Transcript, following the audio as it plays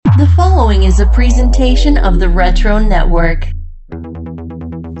The following is a presentation of the Retro Network.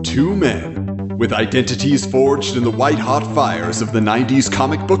 Two men with identities forged in the white-hot fires of the 90s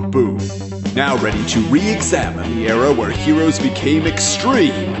comic book boom, now ready to re-examine the era where heroes became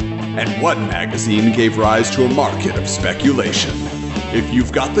extreme, and one magazine gave rise to a market of speculation. If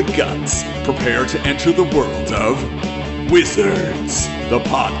you've got the guts, prepare to enter the world of Wizards, the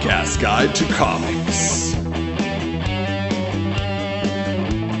podcast guide to comics.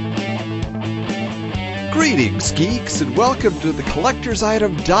 Greetings, geeks, and welcome to the collector's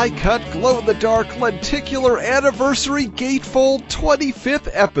item die-cut glow-in-the-dark lenticular anniversary gatefold 25th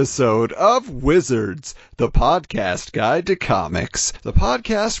episode of Wizards, the podcast guide to comics. The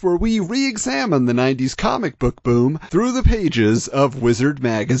podcast where we re-examine the 90s comic book boom through the pages of Wizard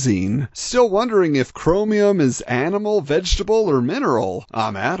magazine. Still wondering if chromium is animal, vegetable, or mineral?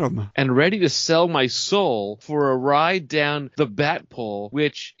 I'm Adam. And ready to sell my soul for a ride down the bat pole,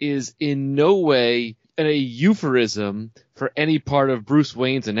 which is in no way a euphemism for any part of Bruce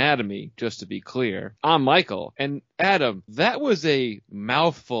Wayne's anatomy, just to be clear. I'm Michael, and Adam, that was a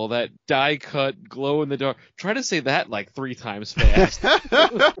mouthful, that die-cut, glow-in-the-dark. Try to say that like 3 times fast.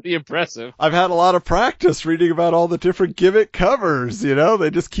 Pretty impressive. I've had a lot of practice reading about all the different gimmick covers, you know?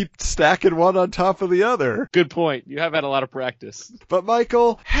 They just keep stacking one on top of the other. Good point. You have had a lot of practice. But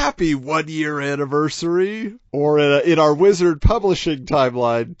Michael, happy 1-year anniversary. Or in our Wizard publishing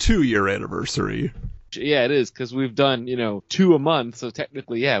timeline, 2-year anniversary. Yeah, it is, because we've done, 2 a month, so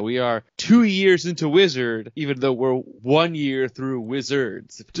technically, yeah, we are 2 years into Wizard, even though we're 1 year through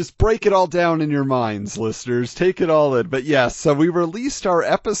Wizards. Just break it all down in your minds, listeners. Take it all in. But yes, so we released our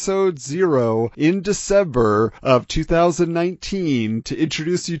episode 0 in December of 2019 to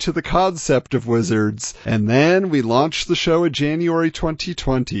introduce you to the concept of Wizards, and then we launched the show in January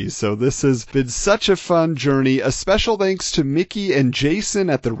 2020, so this has been such a fun journey. A special thanks to Mickey and Jason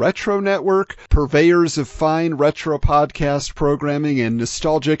at the Retro Network, purveyors of fine retro podcast programming and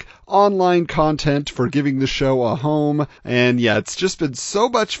nostalgic online content, for giving the show a home. And yeah, it's just been so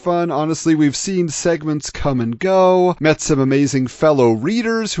much fun. Honestly, we've seen segments come and go, met some amazing fellow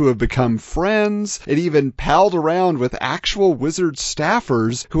readers who have become friends, and even palled around with actual Wizard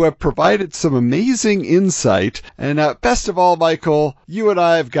staffers who have provided some amazing insight. And best of all, Michael, you and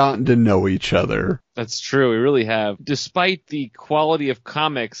I have gotten to know each other. That's true, we really have. Despite the quality of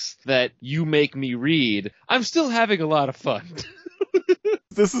comics that you make me read, I'm still having a lot of fun.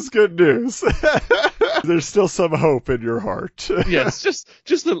 This is good news. There's still some hope in your heart. Yes,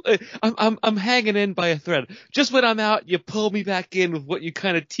 I'm hanging in by a thread. Just when I'm out, you pull me back in with what you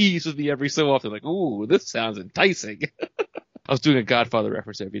kind of tease with me every so often. Like, ooh, this sounds enticing. I was doing a Godfather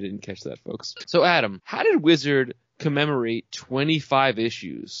reference there if you didn't catch that, folks. So, Adam, how did Wizard commemorate 25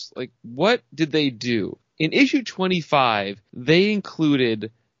 issues? Like, what did they do? In issue 25, they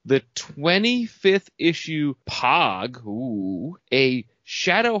included the 25th issue Pog, a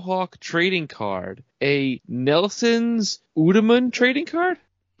Shadowhawk trading card, a Nelson's Udaman trading card?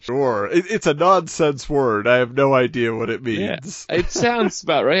 Sure. It's a nonsense word. I have no idea what it means. Yeah, it sounds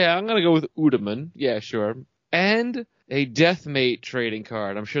about right. Yeah, I'm going to go with Udaman. Yeah, sure. And a Deathmate trading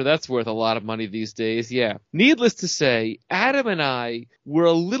card. I'm sure that's worth a lot of money these days. Yeah. Needless to say, Adam and I were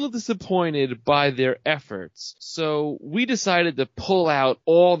a little disappointed by their efforts. So we decided to pull out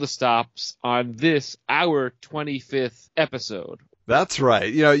all the stops on this, our 25th episode. That's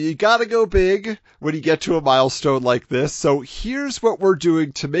right. You gotta go big when you get to a milestone like this. So here's what we're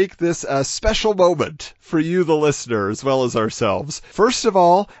doing to make this a special moment for you, the listener, as well as ourselves. First of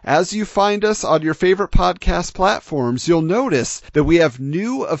all, as you find us on your favorite podcast platforms, you'll notice that we have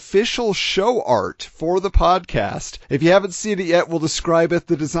new official show art for the podcast. If you haven't seen it yet, we'll describe it.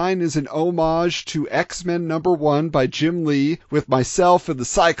 The design is an homage to X-Men #1 by Jim Lee, with myself in the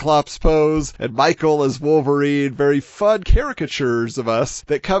Cyclops pose and Michael as Wolverine. Very fun caricatures of us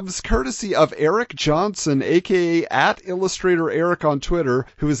that comes courtesy of Eric Johnson, aka @IllustratorEric on Twitter,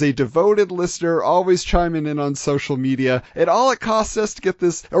 who is a devoted listener, always chiming in on social media. And all it cost us to get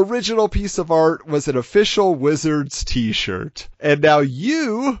this original piece of art was an official Wizards t-shirt. And now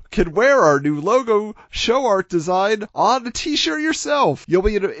you can wear our new logo show art design on a t-shirt yourself. You'll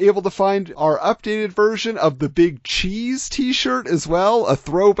be able to find our updated version of the Big Cheese t-shirt as well, a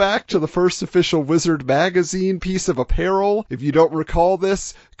throwback to the first official Wizard magazine piece of apparel. If you don't recall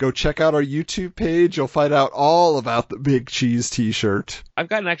this, go check out our YouTube page. You'll find out all about the Big Cheese t-shirt. I've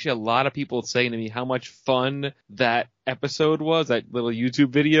gotten actually a lot of people saying to me how much fun that episode was, that little YouTube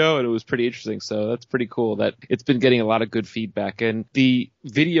video, and it was pretty interesting. So that's pretty cool that it's been getting a lot of good feedback. And the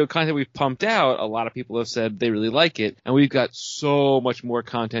video content we've pumped out, a lot of people have said they really like it. And we've got so much more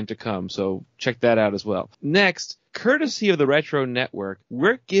content to come. So check that out as well. Next, courtesy of the Retro Network,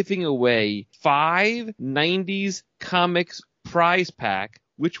 we're giving away 5 90s comics prize pack,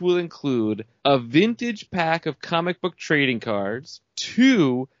 which will include a vintage pack of comic book trading cards,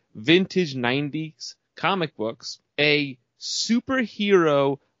 2 vintage 90s comic books, a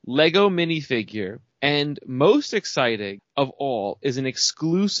superhero Lego minifigure, and most exciting of all is an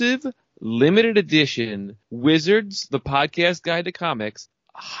exclusive limited edition Wizards, the Podcast Guide to Comics,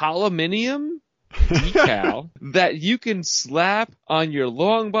 Holominium decal that you can slap on your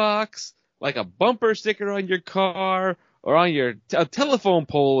long box like a bumper sticker on your car or on your telephone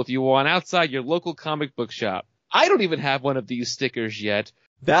pole if you want outside your local comic book shop. I don't even have one of these stickers yet.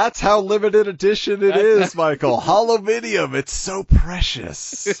 That's how limited edition it is, Michael. Holominium, it's so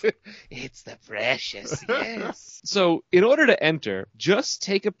precious. It's the precious, yes. So, in order to enter, just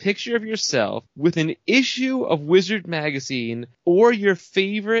take a picture of yourself with an issue of Wizard Magazine or your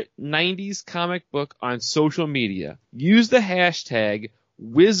favorite 90s comic book on social media. Use the hashtag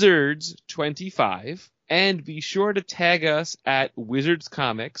Wizards25 and be sure to tag us at Wizards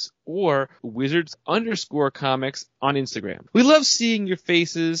Comics or Wizards_Comics on Instagram. We love seeing your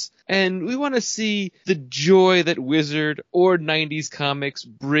faces, and we want to see the joy that Wizard or 90s Comics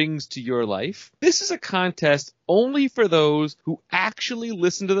brings to your life. This is a contest only for those who actually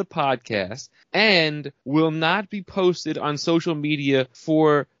listen to the podcast and will not be posted on social media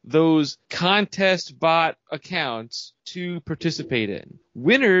for those contest bot accounts to participate in.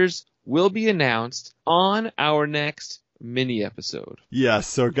 Winners will be announced on our next mini episode. Yes,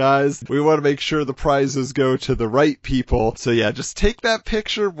 so guys, we want to make sure the prizes go to the right people. So yeah, just take that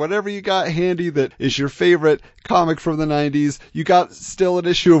picture, whatever you got handy that is your favorite comic from the 90s. You got still an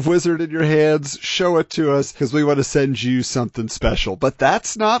issue of Wizard in your hands, show it to us because we want to send you something special. But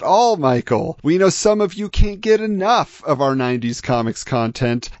that's not all, Michael. We know some of you can't get enough of our 90s comics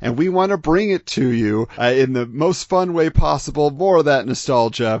content, and we want to bring it to you in the most fun way possible, more of that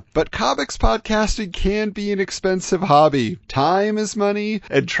nostalgia. But comics podcasting can be an expensive hobby. Time is money,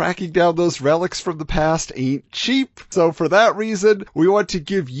 and tracking down those relics from the past ain't cheap. So for that reason, we want to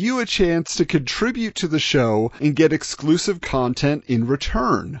give you a chance to contribute to the show and get exclusive content in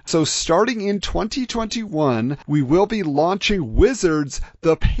return. So starting in 2021, we will be launching Wizards,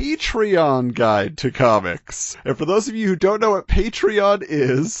 the Patreon Guide to Comics. And for those of you who don't know what Patreon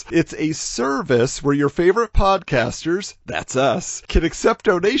is, it's a service where your favorite podcasters, that's us, can accept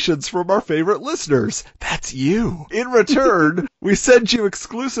donations from our favorite listeners, that's you. In return, we send you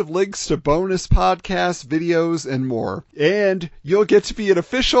exclusive links to bonus podcasts, videos, and more. And you'll get to be an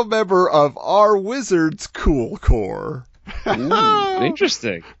official member of our Wizards Cool Core. Ooh,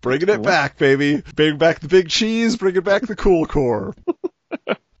 interesting. Bringing it back, baby. Bring back the big cheese, bringing back the Cool Core.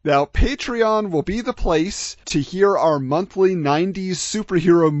 Now, Patreon will be the place to hear our monthly 90s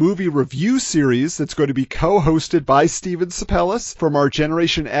superhero movie review series that's going to be co-hosted by Steven Sapellis from our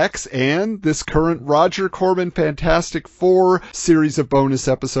Generation X and this current Roger Corman Fantastic Four series of bonus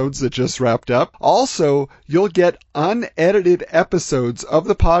episodes that just wrapped up. Also, you'll get unedited episodes of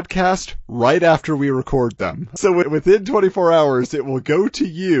the podcast right after we record them. So within 24 hours, it will go to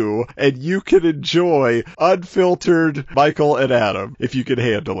you, and you can enjoy unfiltered Michael and Adam, if you can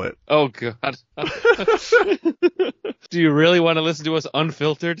handle it. Oh, God. Do you really want to listen to us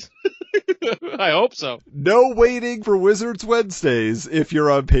unfiltered? I hope so. No waiting for Wizards Wednesdays if you're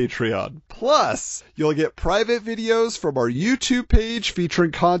on Patreon. Plus, you'll get private videos from our YouTube page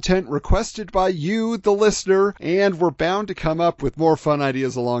featuring content requested by you, the listener, and we're bound to come up with more fun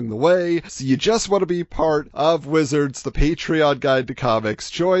ideas along the way. So you just want to be part of Wizards, the Patreon Guide to Comics.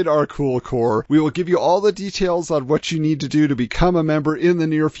 Join our Cool Core. We will give you all the details on what you need to do to become a member in the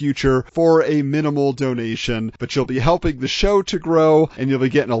near future for a minimal donation, but you'll be helping the show to grow, and you'll be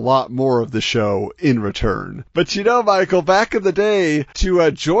getting a lot more of the show in return. But you know, Michael, back in the day,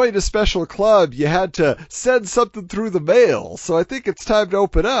 to join a special club, you had to send something through the mail. So I think it's time to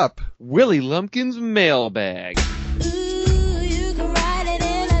open up Willie Lumpkin's mailbag.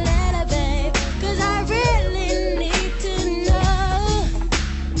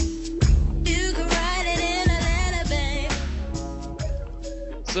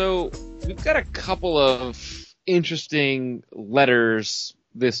 So we've got a couple of interesting letters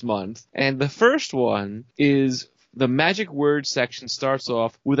this month, and the first one is the magic word section starts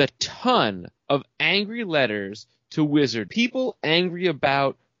off with a ton of angry letters to Wizard. People angry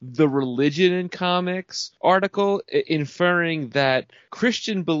about the religion in comics article, inferring that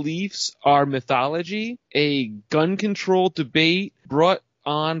Christian beliefs are mythology, a gun control debate brought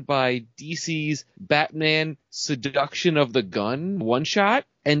on by DC's Batman Seduction of the Gun one-shot,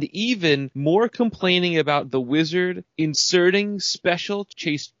 and even more complaining about the Wizard inserting special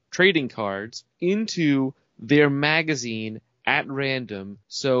chase trading cards into their magazine at random,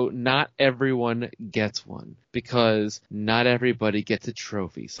 so not everyone gets one, because not everybody gets a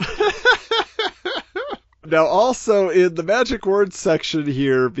trophy. Now, also in the magic words section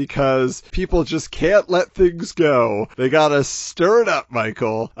here, because people just can't let things go, they gotta stir it up,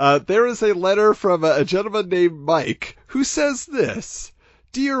 Michael. There is a letter from a gentleman named Mike who says this.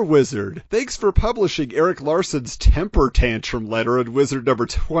 Dear Wizard, thanks for publishing Eric Larson's temper tantrum letter in Wizard number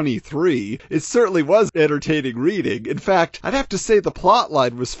 23. It certainly was entertaining reading. In fact, I'd have to say the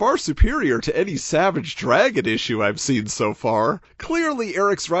plotline was far superior to any Savage Dragon issue I've seen so far. Clearly,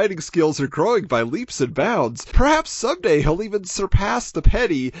 Eric's writing skills are growing by leaps and bounds. Perhaps someday he'll even surpass the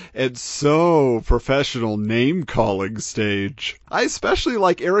petty and so professional name-calling stage. I especially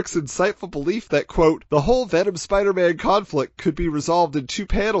like Eric's insightful belief that, quote, the whole Venom Spider-Man conflict could be resolved in 2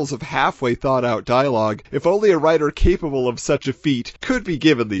 panels of halfway thought-out dialogue if only a writer capable of such a feat could be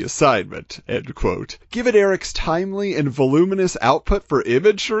given the assignment, end quote. Given Eric's timely and voluminous output for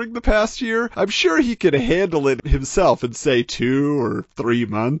Image during the past year, I'm sure he could handle it himself in, say, 2 or 3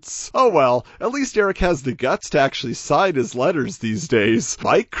 months. Oh well, at least Eric has the guts to actually sign his letters these days.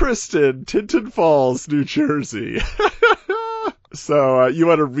 Mike Kristen, Tinton Falls, New Jersey. So, you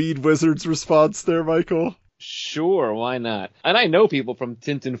want to read Wizard's response there, Michael? Sure, why not? And I know people from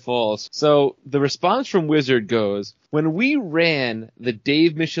Tinton Falls. So the response from Wizard goes, when we ran the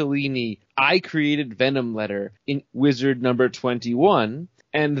Dave Michelini I Created Venom letter in Wizard number 21,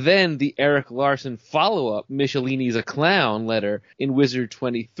 and then the Eric Larson follow-up Michelini's a Clown letter in Wizard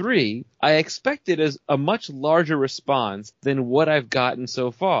 23, I expected as a much larger response than what I've gotten so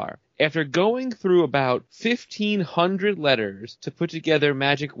far. After going through about 1,500 letters to put together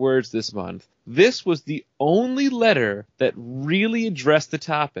magic words this month, this was the only letter that really addressed the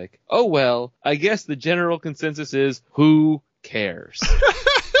topic. Oh well, I guess the general consensus is, who cares?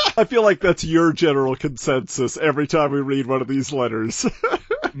 I feel like that's your general consensus every time we read one of these letters.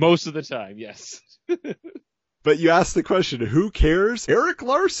 Most of the time, yes. But you asked the question, who cares? Eric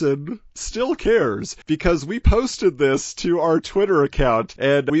Larson still cares, because we posted this to our Twitter account,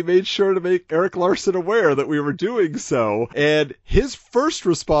 and we made sure to make Eric Larson aware that we were doing so. And his first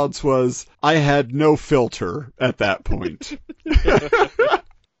response was, I had no filter at that point.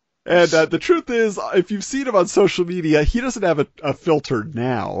 And the truth is, if you've seen him on social media, he doesn't have a filter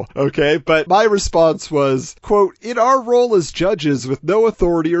now, okay? But my response was, quote, in our role as judges with no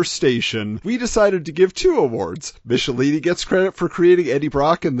authority or station, we decided to give 2 awards. Michelini gets credit for creating Eddie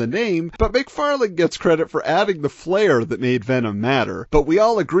Brock and the name, but McFarlane gets credit for adding the flair that made Venom matter. But we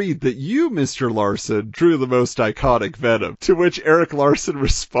all agreed that you, Mr. Larson, drew the most iconic Venom. To which Eric Larson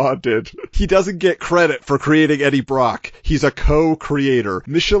responded, he doesn't get credit for creating Eddie Brock. He's a co-creator.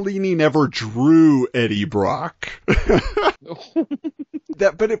 Michelini never drew Eddie Brock.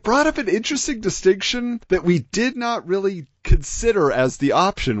 But it brought up an interesting distinction that we did not really consider as the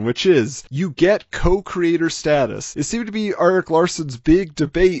option, which is you get co-creator status. It seemed to be Eric Larson's big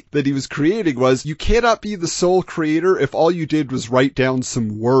debate that he was creating was you cannot be the sole creator if all you did was write down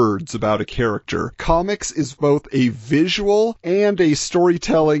some words about a character. Comics is both a visual and a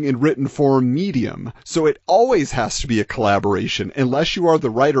storytelling in written form medium, so it always has to be a collaboration unless you are the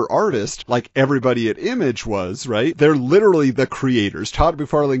writer-artist like everybody at Image was, right? They're literally the creators. Todd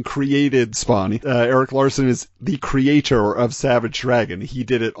McFarlane created Spawn. Eric Larson is the creator of Savage Dragon. He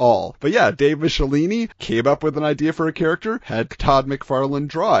did it all. But yeah, Dave Michelini came up with an idea for a character, had Todd McFarlane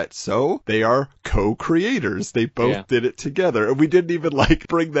draw it. So they are co-creators. They both did it together. And we didn't even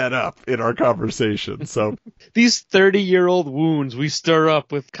bring that up in our conversation. So these 30-year-old wounds we stir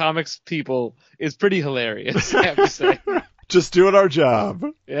up with comics people is pretty hilarious, I have to say. Just doing our job.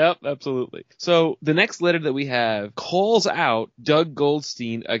 Yep, absolutely. So the next letter that we have calls out Doug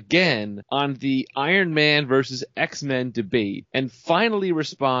Goldstein again on the Iron Man versus X-Men debate and finally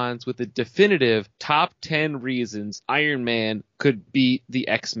responds with a definitive top 10 reasons Iron Man could beat the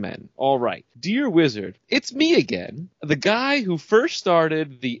X-Men. All right. Dear Wizard, it's me again, the guy who first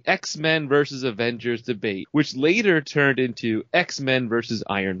started the X-Men versus Avengers debate, which later turned into X-Men versus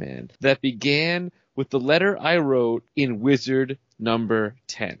Iron Man, that began with the letter I wrote in Wizard number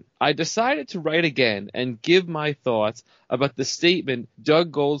 10. I decided to write again and give my thoughts about the statement Doug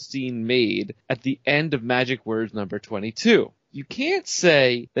Goldstein made at the end of Magic Words number 22. You can't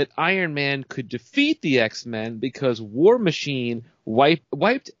say that Iron Man could defeat the X-Men because War Machine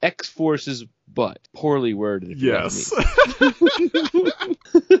wiped X-Force's butt. Poorly worded. Yes.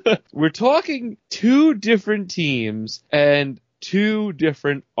 We're talking 2 different teams, and 2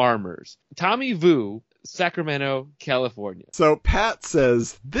 different armors. Tommy Vu, Sacramento, California. So Pat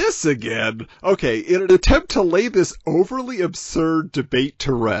says, this again? Okay, in an attempt to lay this overly absurd debate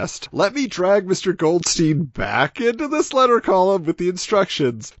to rest, let me drag Mr. Goldstein back into this letter column with the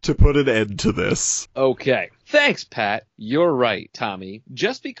instructions to put an end to this. Okay. Thanks, Pat. You're right, Tommy.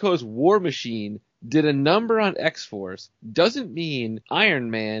 Just because War Machine did a number on X-Force doesn't mean Iron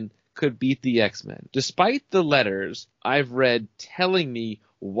Man could beat the X-Men. Despite the letters I've read telling me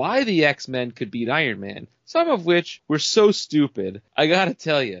why the X-Men could beat Iron Man, some of which were so stupid, I gotta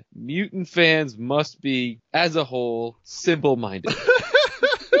tell you, mutant fans must be, as a whole, simple-minded.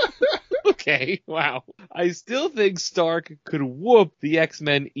 Okay, wow. I still think Stark could whoop the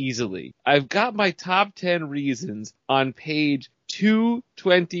X-Men easily. I've got my top 10 reasons on page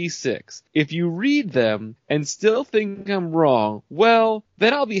 226. If you read them and still think I'm wrong, well,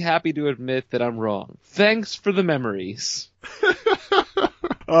 then I'll be happy to admit that I'm wrong. Thanks for the memories.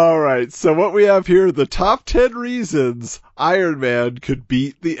 Alright, so what we have here, the top 10 reasons Iron Man could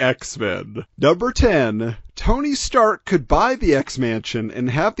beat the X-Men. Number 10, Tony Stark could buy the X-Mansion and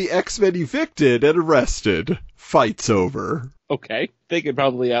have the X-Men evicted and arrested. Fight's over. Okay, they could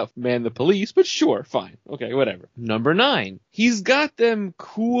probably outman the police, but sure, fine. Okay, whatever. Number 9, he's got them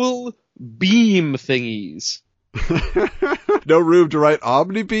cool beam thingies. No room to write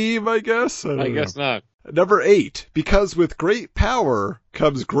Omni-Beam, I guess? I guess not. Number 8, because with great power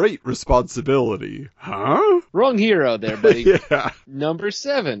comes great responsibility. Huh? Wrong hero there, buddy. Yeah. Number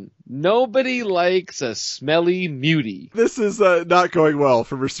 7, nobody likes a smelly mutie. This is not going well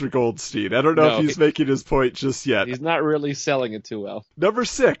for Mr. Goldstein. I don't know if he's making his point just yet. He's not really selling it too well. Number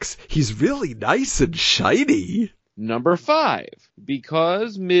 6, he's really nice and shiny. Number 5,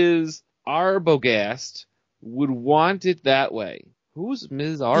 because Ms. Arbogast would want it that way. Who's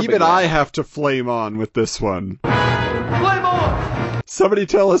Ms. Arbogast? Even I have to flame on with this one. Flame on! Somebody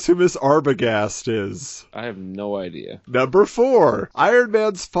tell us who Ms. Arbogast is. I have no idea. Number 4, Iron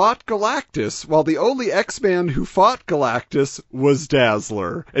Man's fought Galactus, while the only X-Man who fought Galactus was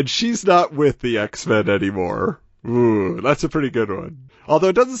Dazzler, and she's not with the X-Men anymore. Ooh, that's a pretty good one. Although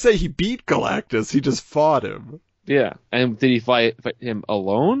it doesn't say he beat Galactus, he just fought him. Yeah, and did he fight him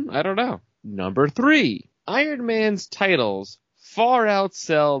alone? I don't know. Number 3, Iron Man's titles far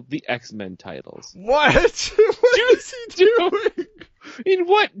outsell the X-Men titles. What? What is he doing? In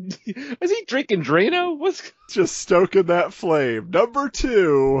what? Is he drinking Drano? What's just stoking that flame? Number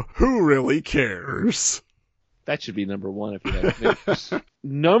 2, who really cares? That should be number 1 if you ask me.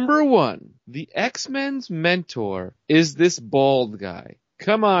 Number 1, the X-Men's mentor is this bald guy.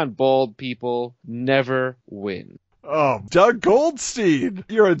 Come on, bald people, never win. Oh, Doug Goldstein,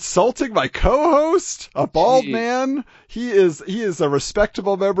 you're insulting my co-host? A bald man? He is a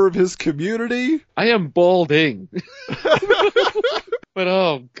respectable member of his community? I am balding. But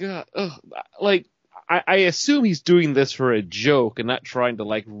oh god, I assume he's doing this for a joke and not trying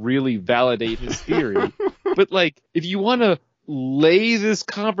to really validate his theory. But if you want to lay this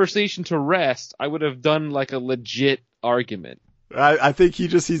conversation to rest, I would have done a legit argument. I think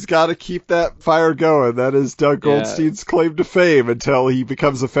he's got to keep that fire going. That is Doug Goldstein's claim to fame until he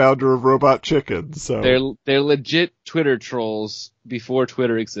becomes a founder of Robot Chicken. So they're legit Twitter trolls before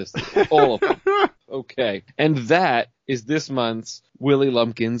Twitter existed. All of them. Okay. And that is this month's Willie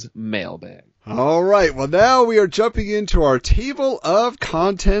Lumpkin's mailbag. All right, well, now we are jumping into our table of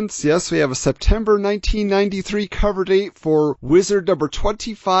contents. Yes, we have a September 1993 cover date for Wizard number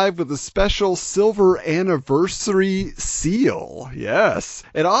 25 with a special silver anniversary seal. Yes.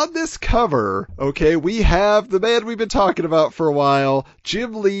 And on this cover, okay, we have the man we've been talking about for a while,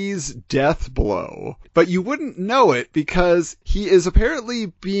 Jim Lee's death blow. But you wouldn't know it because he is apparently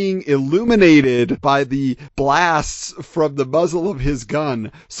being illuminated by the blasts from the muzzle of his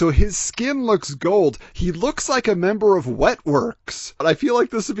gun. So his skin looks gold. He looks like a member of Wetworks. And I feel like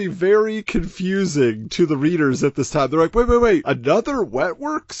this would be very confusing to the readers at this time. They're like, wait, another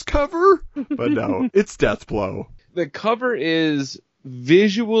Wetworks cover? But no, it's Deathblow. The cover is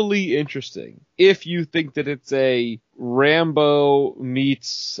visually interesting if you think that it's a Rambo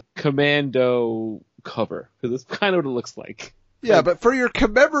meets Commando cover, because that's kind of what it looks like. Yeah, but for your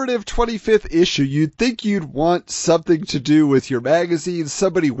commemorative 25th issue, you'd think you'd want something to do with your magazine,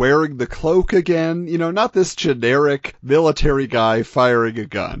 somebody wearing the cloak again, not this generic military guy firing a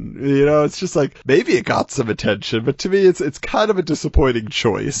gun. It's just maybe it got some attention, but to me it's kind of a disappointing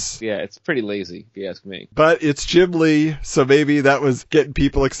choice. Yeah, it's pretty lazy, if you ask me. But it's Jim Lee, so maybe that was getting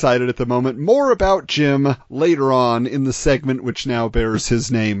people excited at the moment. More about Jim later on in the segment which now bears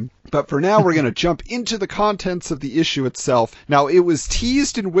his name. But for now, we're going to jump into the contents of the issue itself. Now, it was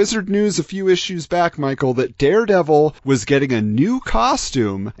teased in Wizard News a few issues back, Michael, that Daredevil was getting a new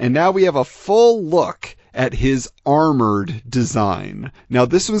costume, and now we have a full look at his armored design. Now,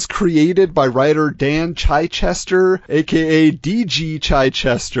 this was created by writer Dan Chichester, aka DG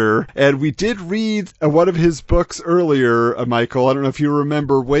Chichester, and we did read one of his books earlier, Michael. I don't know if you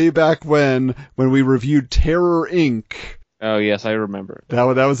remember way back when we reviewed Terror Inc. Oh, yes, I remember. That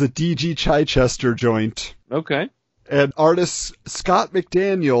was a DG Chichester joint. Okay. And artist Scott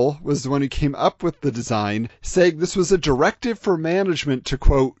McDaniel was the one who came up with the design, saying this was a directive for management to,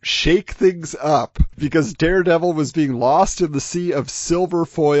 quote, shake things up, because Daredevil was being lost in the sea of silver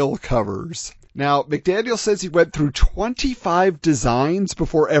foil covers. Now, McDaniel says he went through 25 designs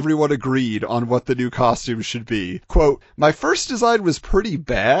before everyone agreed on what the new costume should be. Quote, my first design was pretty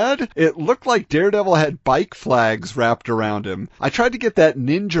bad. It looked like Daredevil had bike flags wrapped around him. I tried to get that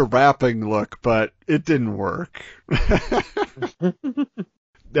ninja rapping look, but it didn't work.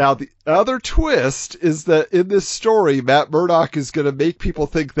 Now, the other twist is that in this story, Matt Murdock is going to make people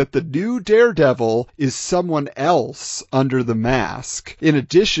think that the new Daredevil is someone else under the mask. In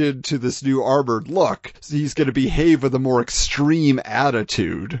addition to this new armored look, so he's going to behave with a more extreme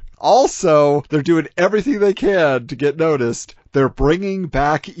attitude. Also, they're doing everything they can to get noticed. They're bringing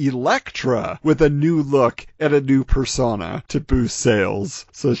back Elektra with a new look and a new persona to boost sales.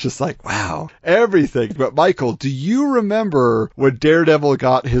 So it's just like, wow, everything. But Michael, do you remember when Daredevil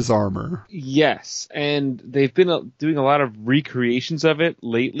got his armor? Yes, and they've been doing a lot of recreations of it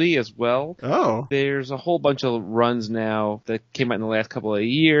lately as well. Oh. There's a whole bunch of runs now that came out in the last couple of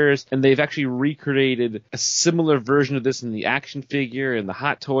years, and they've actually recreated a similar version of this in the action figure and the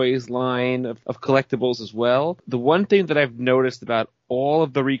Hot Toys line of collectibles as well. The one thing that I've noticed about all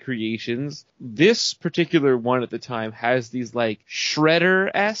of the recreations, this particular one at the time has these like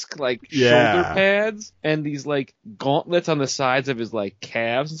Shredder-esque like shoulder pads and these like gauntlets on the sides of his like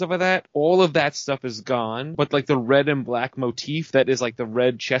calves and stuff like that. All of that stuff is gone, but like the red and black motif that is like the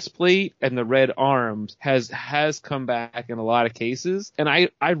red chest plate and the red arms has come back in a lot of cases. And I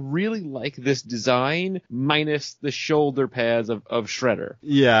really like this design minus the shoulder pads of Shredder.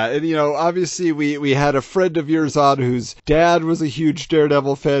 Yeah, and you know, obviously we had a friend of yours on whose dad was a huge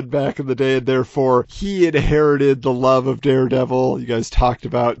Daredevil fan back in the day, and therefore he inherited the love of Daredevil. You guys talked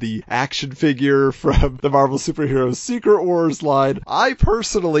about the action figure from the Marvel Superheroes Secret Wars line. I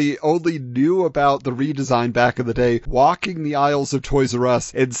personally only knew about the redesign back in the day, walking the aisles of Toys R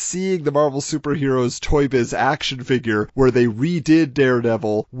Us and seeing the Marvel Superheroes Toy Biz action figure where they redid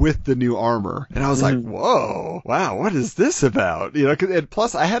Daredevil with the new armor. And I was like, whoa, wow, what is this about? You know, and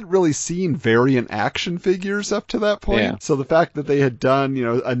plus I hadn't really seen variant action figures up to that point. Yeah. So the fact that they had done, you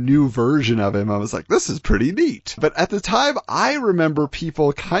know, a new version of him, I was like, this is pretty neat. But at the time, I remember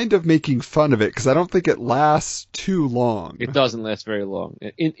people kind of making fun of it because I don't think it lasts too long. It doesn't last very long.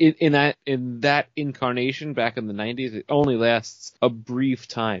 In that incarnation back in the 90s, it only lasts a brief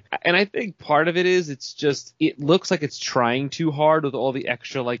time. And I think part of it is it looks like it's trying too hard with all the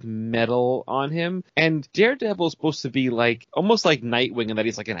extra like metal on him. And Daredevil is supposed to be like almost like Nightwing in that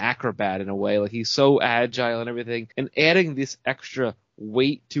he's like an acrobat in a way. Like he's so agile and everything. And adding this extra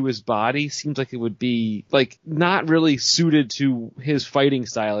weight to his body seems like it would be like not really suited to his fighting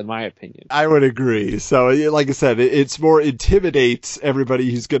style, in my opinion. I would agree. So like I said, it's more intimidates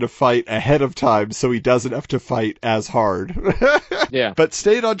everybody who's going to fight ahead of time so he doesn't have to fight as hard. Yeah. But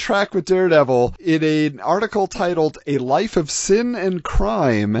stayed on track with Daredevil. In an article titled A Life of Sin and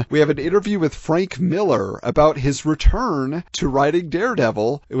Crime, we have an interview with Frank Miller about his return to writing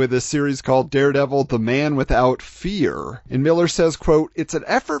Daredevil with a series called Daredevil, The Man Without Fear. And Miller says, quote, it's an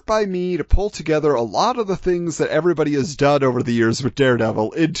effort by me to pull together a lot of the things that everybody has done over the years with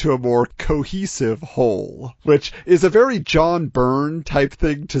Daredevil into a more cohesive whole, which is a very John Byrne type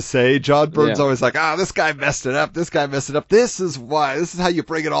thing to say. John Byrne's always like, this guy messed it up. This guy messed it up. This is why. This is how you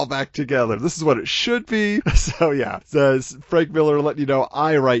bring it all back together. This is what it should be. So yeah, says Frank Miller letting you know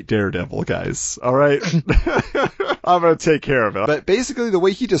I write Daredevil, guys. All right. I'm going to take care of it. But basically the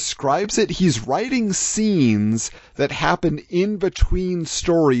way he describes it, he's writing scenes that happen in between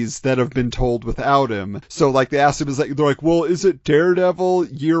stories that have been told without him. So like they asked him, they're like, well, is it Daredevil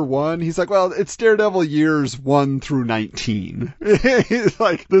year 1? He's like, well, it's Daredevil years 1 through 19. He's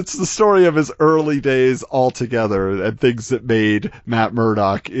like, it's the story of his early days altogether and things that made Matt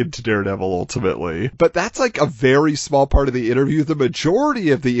Murdock into Daredevil ultimately. But that's like a very small part of the interview. The majority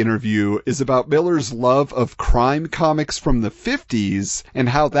of the interview is about Miller's love of crime comics from the 50s and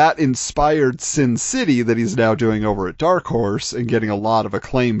how that inspired Sin City that he's now doing over at Dark Horse and getting getting a lot of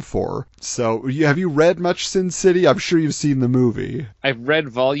acclaim for. So, have you read much Sin City? I'm sure you've seen the movie. I've read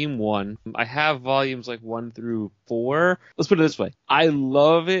volume 1. I have volumes like 1 through 4. Let's put it this way. I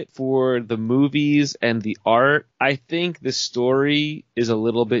love it for the movies and the art. I think the story is a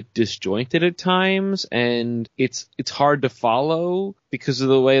little bit disjointed at times, and it's hard to follow because of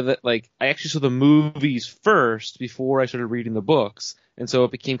the way that, like, I actually saw the movies first before I started reading the books. And so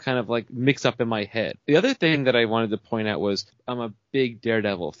it became kind of like mixed up in my head. The other thing that I wanted to point out was I'm a big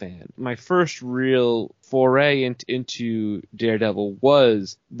Daredevil fan. My first real foray into Daredevil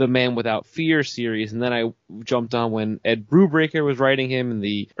was the Man Without Fear series. And then I jumped on when Ed Brubaker was writing him in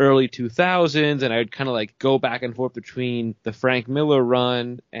the early 2000s. And I would kind of like go back and forth between the Frank Miller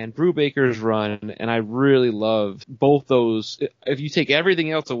run and Brubaker's run. And I really loved both those. If you take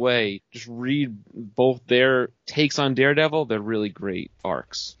everything else away, just read both their takes on Daredevil. They're really great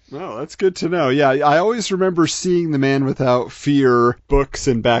arcs. Oh, that's good to know. Yeah, I always remember seeing the Man Without Fear books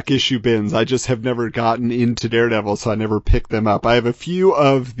in back issue bins. I just have never gotten into Daredevil, so I never picked them up. I have a few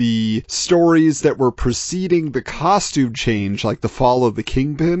of the stories that were preceding the costume change, like the Fall of the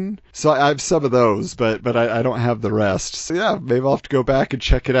Kingpin. So I have some of those, but I don't have the rest. So yeah, maybe I'll have to go back and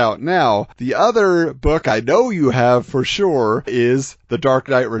check it out. Now, the other book I know you have for sure is The Dark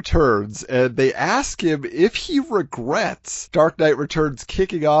Knight Returns. And they ask him if he regrets Dark Knight Returns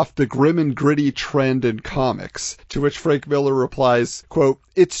kicking off the grim and gritty trend in comics, to which Frank Miller replies, quote,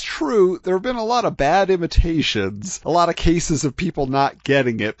 "It's true, there have been a lot of bad imitations, a lot of cases of people not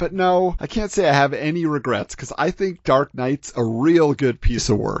getting it, but no, I can't say I have any regrets, because I think Dark Knight's a real good piece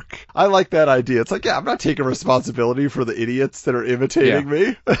of work." I like that idea. It's like, yeah, I'm not taking responsibility for the idiots that are imitating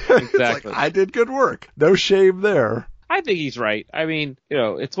me. Exactly. It's like, I did good work. No shame there. I think he's right. I mean,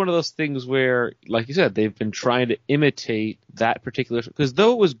 it's one of those things where, like you said, they've been trying to imitate that particular, because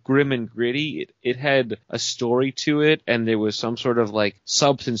though it was grim and gritty, it had a story to it, and there was some sort of like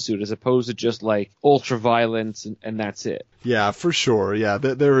substance to it, as opposed to just like ultra violence and that's it. Yeah, for sure. Yeah,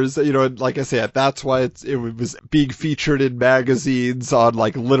 there is, like I said, that's why it was being featured in magazines on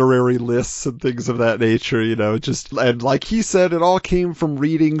like literary lists and things of that nature, and like he said, it all came from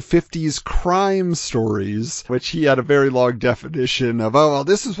reading 50s crime stories, which he had a very long definition of,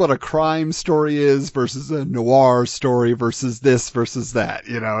 this is what a crime story is versus a noir story versus this versus that.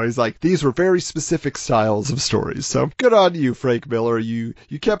 He's like, these were very specific styles of stories. So good on you, Frank Miller. You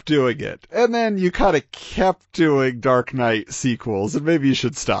kept doing it. And then you kind of kept doing Dark Knight sequels, and maybe you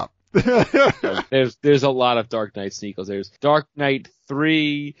should stop. There's a lot of Dark Knight sequels. There's Dark Knight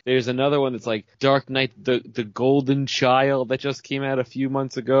 3. There's another one that's like Dark Knight the Golden Child that just came out a few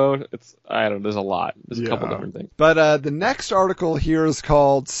months ago. There's a lot. There's a couple different things. But the next article here is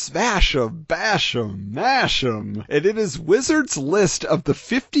called Smash 'em, Bash 'em, Mash 'em, and it is Wizard's list of the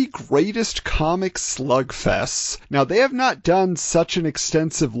 50 greatest comic slugfests. Now, they have not done such an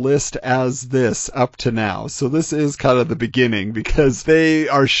extensive list as this up to now, so this is kind of the beginning, because they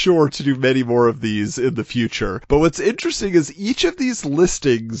are sure to do many more of these in the future. But what's interesting is each of these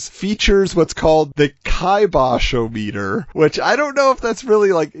listings features what's called the kibosh-o-meter, which I don't know if that's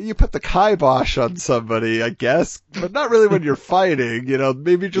really like, you put the kibosh on somebody, I guess, but not really when you're fighting,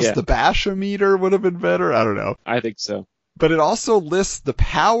 maybe just the bash-o-meter would have been better. I don't know. I think so. But it also lists the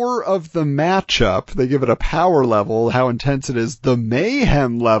power of the matchup. They give it a power level, how intense it is, the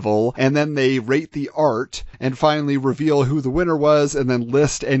mayhem level, and then they rate the art, and finally reveal who the winner was, and then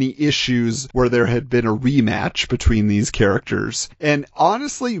list any issues where there had been a rematch between these characters. And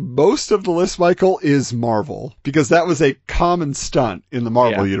honestly, most of the list, Michael, is Marvel, because that was a common stunt in the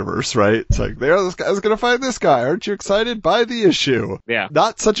Marvel universe, right? It's like, this guy's gonna fight this guy. Aren't you excited? Buy the issue. Yeah.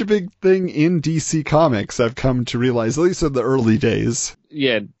 Not such a big thing in DC Comics, I've come to realize, at least in the early days.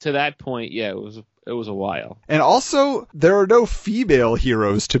 Yeah, to that point, it was a while. And also, there are no female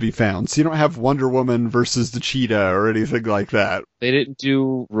heroes to be found, so you don't have Wonder Woman versus the Cheetah or anything like that. They didn't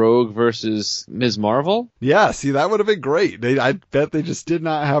do Rogue versus Ms. Marvel? Yeah, see, that would have been great. I bet they just did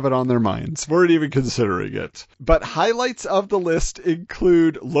not have it on their minds. Weren't even considering it. But highlights of the list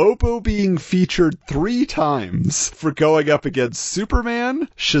include Lobo being featured 3 times for going up against Superman,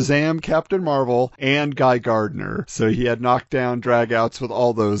 Shazam, Captain Marvel, and Guy Gardner. So he had knockdown dragouts with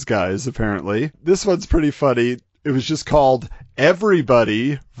all those guys, apparently. This one's pretty funny. It was just called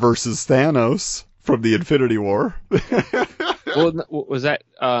Everybody versus Thanos from the Infinity War. Well, was that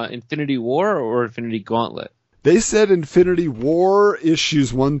Infinity War or Infinity Gauntlet? They said Infinity War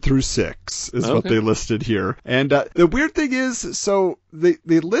issues 1 through 6 is what they listed here. And the weird thing is, so they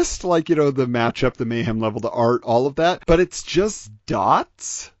list like, the matchup, the mayhem level, the art, all of that, but it's just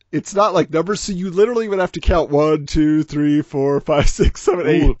dots. it's not like numbers, so you literally would have to count 1, 2, 3, 4, 5, 6, 7,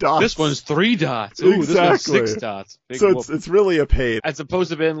 8 dots. This one's 3 dots. Ooh, Exactly. This one's 6 dots. Big So whoop. it's really a pain. As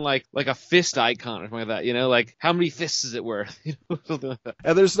opposed to being like a fist icon or something like that, you know, like how many fists is it worth? You know, something like that.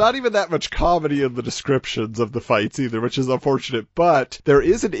 And there's not even that much comedy in the descriptions of the fights either, which is unfortunate. But there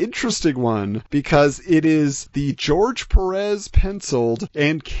is an interesting one because it is the George Perez penciled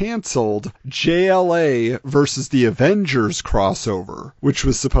and canceled JLA versus the Avengers crossover, which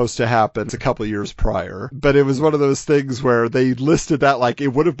was supposed to happen a couple years prior. But it was one of those things where they listed that like it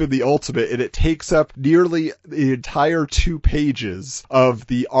would have been the ultimate, and it takes up nearly the entire 2 pages of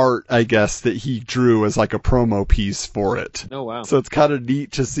the art, I guess, that he drew as like a promo piece for it. Oh, wow. So it's kind of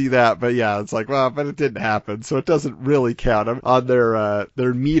neat to see that, but yeah, it's like, well, but it didn't happen, so it doesn't really count. On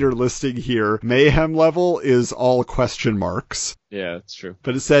their meter listing here, mayhem level is all question marks. Yeah, that's true.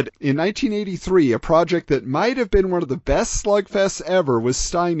 But it said, in 1983, a project that might have been one of the best slugfests ever was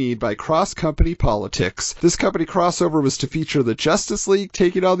stymied by cross-company politics. This company crossover was to feature the Justice League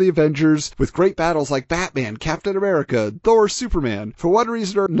taking on the Avengers with great battles like Batman, Captain America, Thor, Superman. For one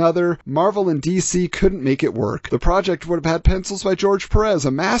reason or another, Marvel and DC couldn't make it work. The project would have had pencils by George Perez,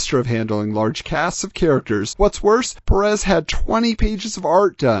 a master of handling large casts of characters. What's worse, Perez had 20 pages of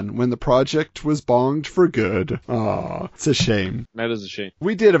art done when the project was bonged for good. Aw, it's a shame. That is a shame.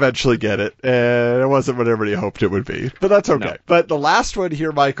 We did eventually get it, and it wasn't what everybody hoped it would be. But that's okay. No. But the last one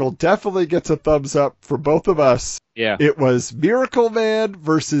here, Michael, definitely gets a thumbs up for both of us. Yeah. It was Miracle Man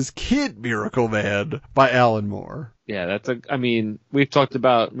versus Kid Miracle Man by Alan Moore. Yeah, we've talked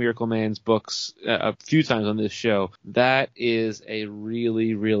about Miracle Man's books a few times on this show. That is a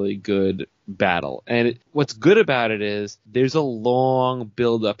really, really good battle. And what's good about it is there's a long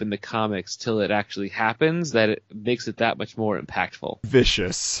build up in the comics till it actually happens that it makes it that much more impactful.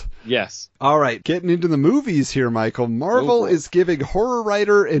 Vicious. Yes. All right, getting into the movies here, Michael. Marvel is giving horror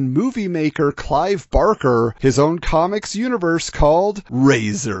writer and movie maker Clive Barker his own comics universe called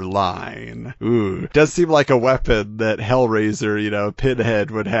Razorline. Ooh, does seem like a weapon that Hellraiser,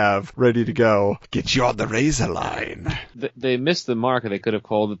 Pinhead would have ready to go. Get you on the Razorline. They missed the mark. They could have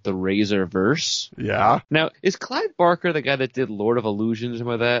called it the Razorverse. Yeah. Now, is Clive Barker the guy that did Lord of Illusions and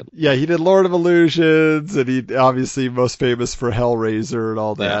all that? Yeah, he did Lord of Illusions, and he obviously most famous for Hellraiser and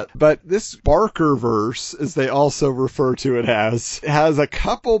all that. Yeah. But this Barkerverse, as they also refer to it as, has a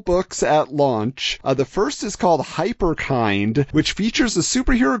couple books at launch. The first is called Hyperkind, which features a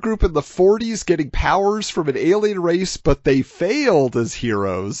superhero group in the 40s getting powers from an alien race, but they failed as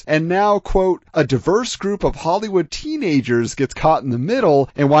heroes. And now, quote, a diverse group of Hollywood teenagers gets caught in the middle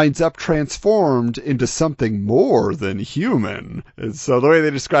and winds up transformed into something more than human. And so the way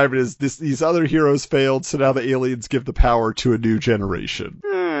they describe it is these other heroes failed, so now the aliens give the power to a new generation.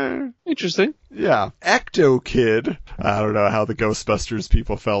 Interesting. Yeah. Ecto Kid. I don't know how the Ghostbusters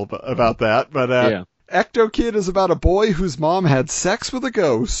people felt about that, but yeah. Ecto Kid is about a boy whose mom had sex with a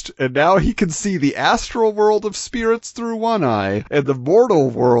ghost, and now he can see the astral world of spirits through one eye and the mortal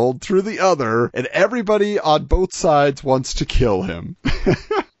world through the other, and everybody on both sides wants to kill him.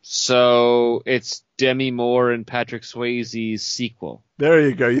 So it's Demi Moore and Patrick Swayze's sequel. There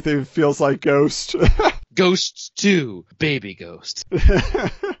you go. You think it feels like Ghost? Ghosts 2, Baby Ghost.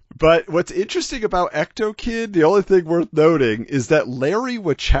 But what's interesting about Ecto Kid, the only thing worth noting, is that Larry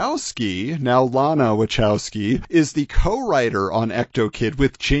Wachowski, now Lana Wachowski, is the co-writer on Ecto Kid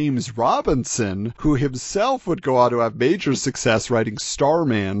with James Robinson, who himself would go on to have major success writing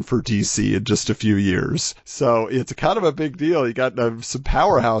Starman for DC in just a few years. So it's kind of a big deal. You got some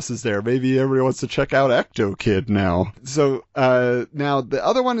powerhouses there. Maybe everybody wants to check out Ecto Kid now. So now the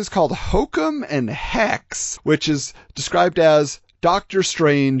other one is called Hokum and Hex, which is described as Doctor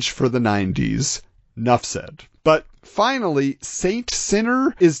Strange for the 90s. Nuff said. But finally, Saint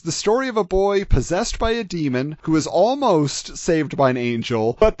Sinner is the story of a boy possessed by a demon who is almost saved by an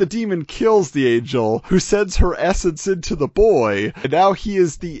angel, but the demon kills the angel, who sends her essence into the boy, and now he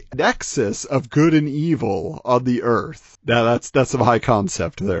is the nexus of good and evil on the earth. Now that's some high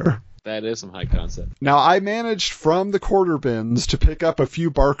concept there. That is some high concept. Now, I managed from the quarter bins to pick up a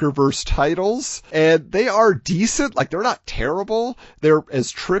few Barkerverse titles, and they are decent. Like, they're not terrible. They're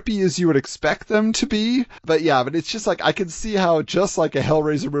as trippy as you would expect them to be. But yeah, but it's just like, I can see how, just like a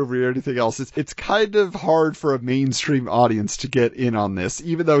Hellraiser movie or anything else, it's kind of hard for a mainstream audience to get in on this,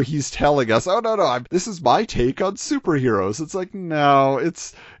 even though he's telling us, oh, no, this is my take on superheroes. It's like, no,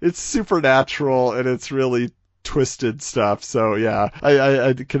 it's supernatural, and it's really twisted stuff. So yeah,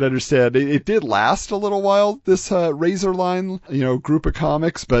 I can understand. It did last a little while, this Razorline, group of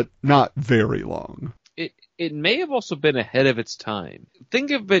comics, but not very long. It may have also been ahead of its time.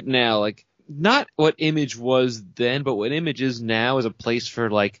 Think of it now, like not what Image was then, but what Image is now is a place for,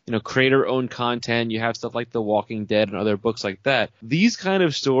 like, you know, creator-owned content. You have stuff like The Walking Dead and other books like that. These kind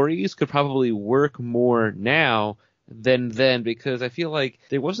of stories could probably work more now than then, because I feel like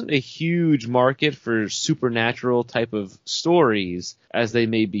there wasn't a huge market for supernatural type of stories as they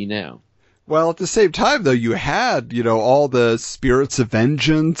may be now. Well, at the same time, though, you had, you know, all the Spirits of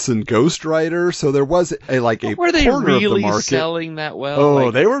Vengeance and Ghost Rider, so there was a Were they corner of the really market. selling that well? Oh,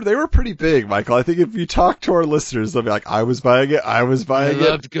 Like, they were pretty big, Michael. I think if you talk to our listeners, they'll be like, I was buying it, I was I buying it.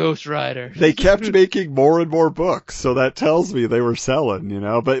 loved Ghost Rider. They kept making more and more books, so that tells me they were selling, you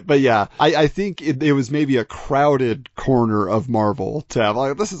know. But yeah, I think it was maybe a crowded corner of Marvel to have,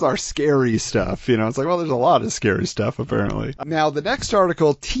 like, this is our scary stuff, you know. It's like, well, there's a lot of scary stuff, apparently. Now, the next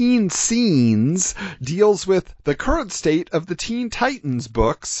article, Teen Scenes, deals with the current state of the Teen Titans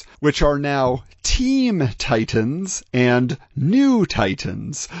books, which are now Team Titans and New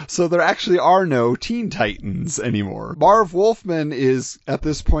Titans. So there actually are no Teen Titans anymore. Marv Wolfman is, at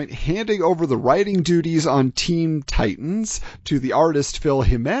this point, handing over the writing duties on Teen Titans to the artist Phil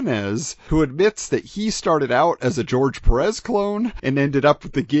Jimenez, who admits that he started out as a George Perez clone and ended up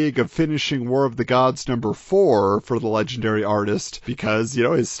with the gig of finishing War of the Gods #4 for the legendary artist because, you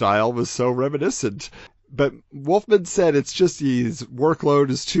know, his style was so reminiscent. But Wolfman said it's just his workload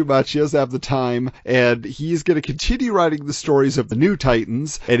is too much, he doesn't have the time, and he's going to continue writing the stories of the New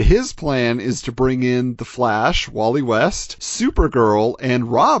Titans, and his plan is to bring in The Flash, Wally West, Supergirl,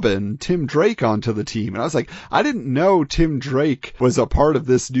 and Robin, Tim Drake, onto the team. And I was like, I didn't know Tim Drake was a part of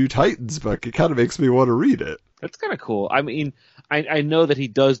this New Titans book. It kind of makes me want to read it. That's kind of cool. I mean, I know that he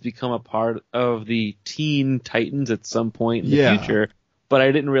does become a part of the Teen Titans at some point in the future, but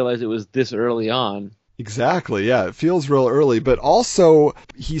I didn't realize it was this early on. Exactly, yeah, it feels real early, but also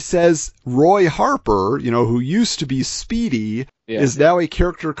he says Roy Harper, you know, who used to be Speedy, is now a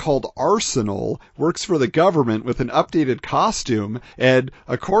character called Arsenal, works for the government with an updated costume, and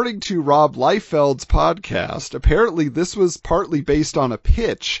according to Rob Liefeld's podcast, apparently this was partly based on a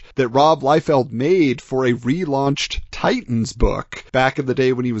pitch that Rob Liefeld made for a relaunched Titans book back in the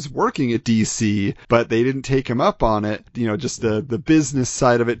day when he was working at DC, but they didn't take him up on it. You know, just the business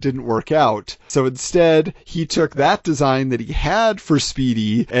side of it didn't work out. So instead, he took that design that he had for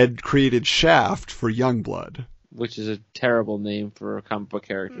Speedy and created Shaft for Youngblood. Which is a terrible name for a comic book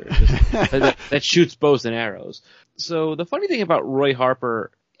character. that shoots bows and arrows. So the funny thing about Roy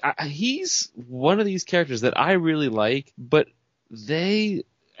Harper, he's one of these characters that I really like, but they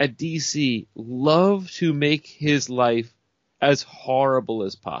at DC love to make his life as horrible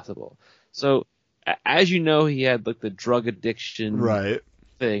as possible. So as you know, he had like the drug addiction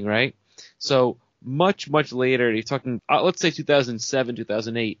thing, right? So much later, he's talking, let's say 2007,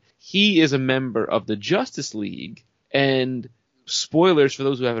 2008, he is a member of the Justice League, and spoilers for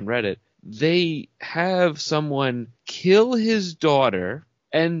those who haven't read it, they have someone kill his daughter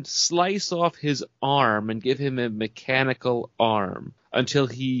and slice off his arm and give him a mechanical arm until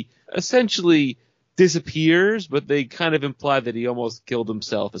he essentially disappears, but they kind of imply that he almost killed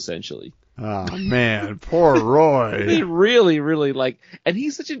himself, essentially. Oh, man, poor Roy. They really like, and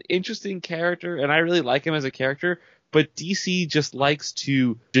he's such an interesting character, and I really like him as a character, but DC just likes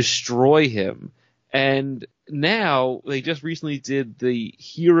to destroy him. And now, they just recently did the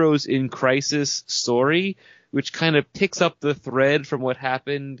Heroes in Crisis story, which kind of picks up the thread from what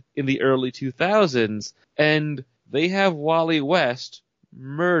happened in the early 2000s, and they have Wally West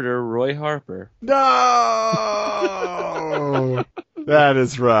murder Roy Harper. No! That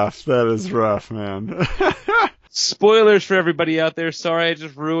is rough. That is rough, man. Spoilers for everybody out there. Sorry, I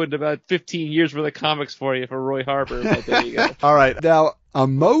just ruined about 15 years worth of comics for you for Roy Harper, but there you go. All right. Now, A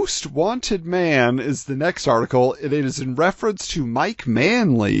Most Wanted Man is the next article. It is in reference to Mike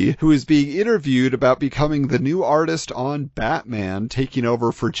Manley, who is being interviewed about becoming the new artist on Batman, taking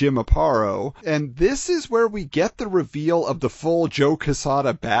over for Jim Aparo. And this is where we get the reveal of the full Joe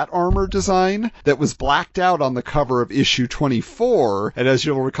Quesada bat armor design that was blacked out on the cover of issue 24. And as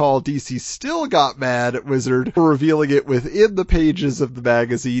you'll recall, DC still got mad at Wizard for revealing it within the pages of the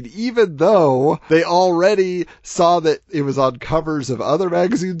magazine, even though they already saw that it was on covers of other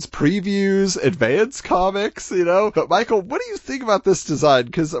magazines, previews, Advance Comics, you know. But Michael, what do you think about this design?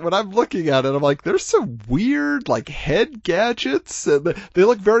 Because when I'm looking at it, I'm like, there's some weird, like, head gadgets, and they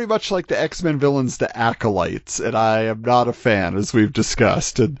look very much like the X-Men villains, the Acolytes, and I am not a fan, as we've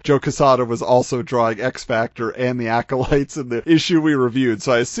discussed. And Joe Quesada was also drawing X-Factor and the Acolytes in the issue we reviewed,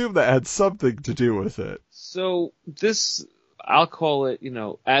 so I assume that had something to do with it. So this, I'll call it, you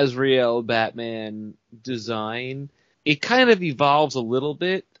know, Azrael Batman design. It kind of evolves a little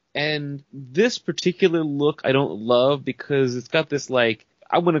bit, and this particular look I don't love because it's got this, like,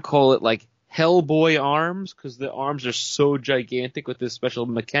 I want to call it, like, Hellboy arms, because the arms are so gigantic with this special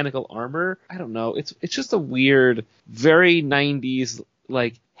mechanical armor. I don't know. It's just a weird, very 90s,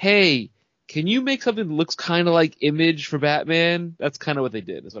 like, hey, can you make something that looks kind of like Image for Batman? That's kind of what they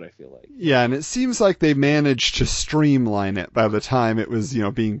did, is what I feel like. Yeah, and it seems like they managed to streamline it by the time it was,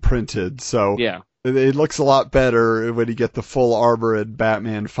 being printed. So Yeah. it looks a lot better when you get the full armor in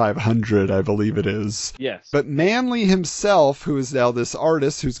Batman 500, I believe it is. Yes. But Manley himself, who is now this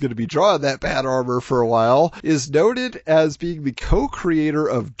artist who's going to be drawing that Bat armor for a while, is noted as being the co-creator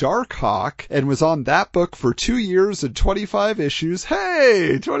of Darkhawk and was on that book for 2 years and 25 issues.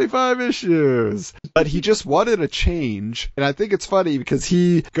 Hey, 25 issues! But he just wanted a change, and I think it's funny because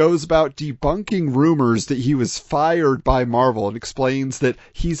he goes about debunking rumors that he was fired by Marvel and explains that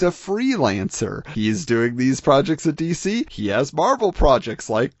he's a freelancer. He's doing these projects at DC. He has Marvel projects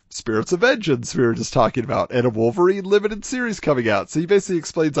like Spirits of Vengeance we were just talking about, and a Wolverine limited series coming out. So he basically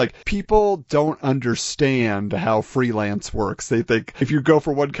explains, like, people don't understand how freelance works. They think if you go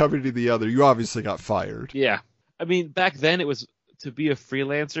from one company to the other, you obviously got fired. Yeah. I mean, back then it was, to be a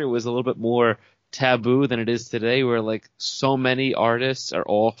freelancer, it was a little bit more taboo than it is today, where like so many artists are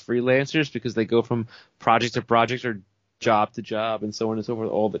all freelancers because they go from project to project or job to job and so on and so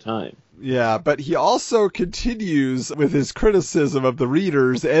forth all the time. Yeah, but he also continues with his criticism of the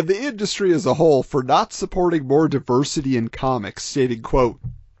readers and the industry as a whole for not supporting more diversity in comics, stating, quote,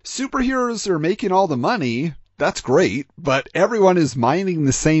 "Superheroes are making all the money. That's great, but everyone is mining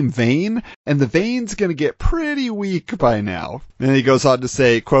the same vein, and the vein's going to get pretty weak by now." And he goes on to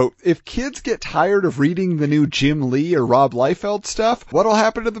say, quote, "If kids get tired of reading the new Jim Lee or Rob Liefeld stuff, what'll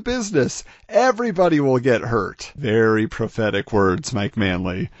happen to the business? Everybody will get hurt." Very prophetic words, Mike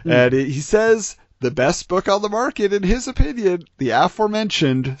Manley. And he says the best book on the market, in his opinion, the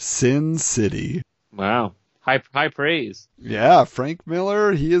aforementioned Sin City. Wow. High praise. Yeah, Frank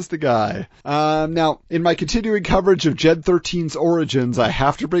Miller, he is the guy. Now, in my continuing coverage of Gen 13's origins, I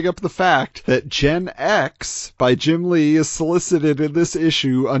have to bring up the fact that Gen X by Jim Lee is solicited in this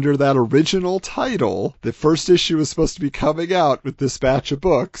issue under that original title. The first issue is supposed to be coming out with this batch of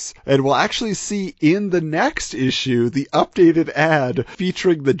books, and we'll actually see in the next issue the updated ad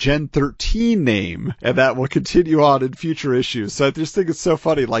featuring the Gen 13 name, and that will continue on in future issues. So I just think it's so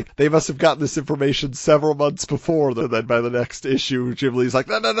funny, like, they must have gotten this information several months before, then by the next issue, Jim Lee's like,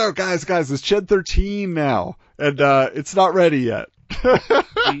 no, guys, it's Gen 13 now, and it's not ready yet.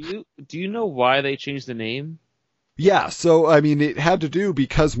 Do you know why they changed the name? Yeah, so, I mean, it had to do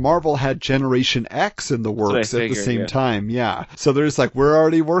because Marvel had Generation X in the works at the same time, yeah. So there's like, we're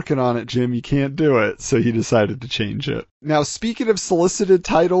already working on it, Jim, you can't do it. So he decided to change it. Now, speaking of solicited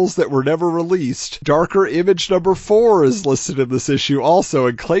titles that were never released, Darker Image number 4 is listed in this issue also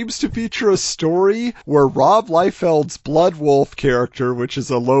and claims to feature a story where Rob Liefeld's Blood Wolf character, which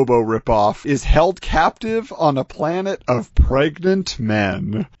is a Lobo ripoff, is held captive on a planet of pregnant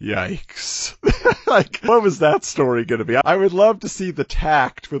men. Yikes. Like, what was that story going to be? I would love to see the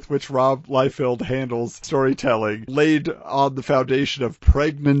tact with which Rob Liefeld handles storytelling laid on the foundation of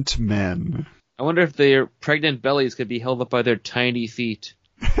pregnant men. I wonder if their pregnant bellies could be held up by their tiny feet.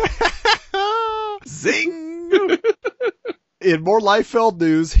 Zing! In more Liefeld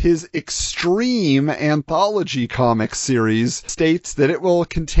news, his Extreme anthology comic series states that it will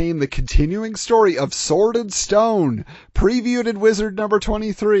contain the continuing story of Sword and Stone, previewed in Wizard number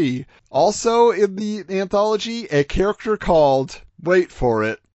 23. Also in the anthology, a character called, wait for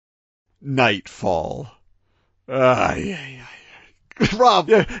it, Nightfall. Rob,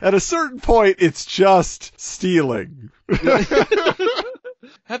 at a certain point, it's just stealing.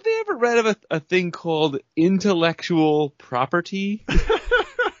 Have they ever read of a thing called intellectual property?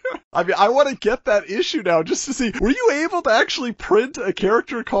 I mean, I want to get that issue now just to see, were you able to actually print a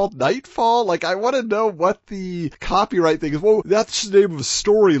character called Nightfall? Like, I want to know what the copyright thing is. Well, that's the name of a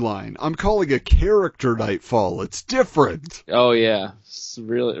storyline. I'm calling a character Nightfall. It's different. Oh, yeah. It's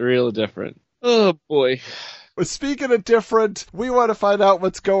real different. Oh, boy. Speaking of different, we want to find out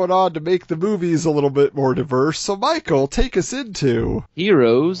what's going on to make the movies a little bit more diverse. So, Michael, take us into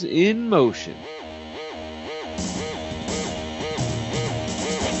Heroes in Motion.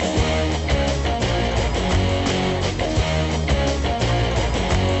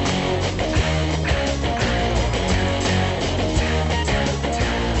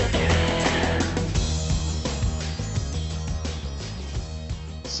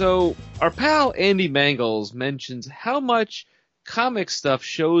 So, our pal Andy Mangels mentions how much comic stuff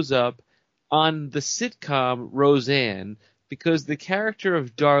shows up on the sitcom Roseanne because the character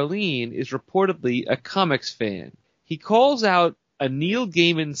of Darlene is reportedly a comics fan. He calls out a Neil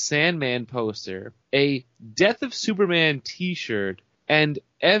Gaiman Sandman poster, a Death of Superman t-shirt, and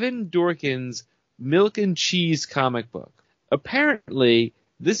Evan Dorkin's Milk and Cheese comic book. Apparently,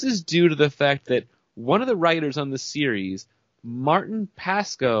 this is due to the fact that one of the writers on the series, Martin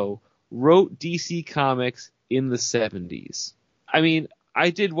Pasco, wrote DC Comics in the 70s. I mean, I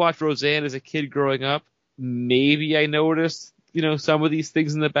did watch Roseanne as a kid growing up. Maybe I noticed, some of these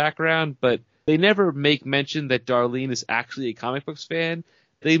things in the background, but they never make mention that Darlene is actually a comic books fan.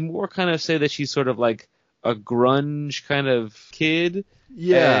 They more kind of say that she's sort of like a grunge kind of kid.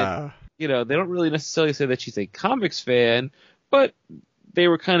 Yeah. And, they don't really necessarily say that she's a comics fan, but they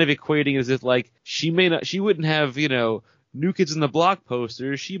were kind of equating as if like she wouldn't have, New Kids in the Block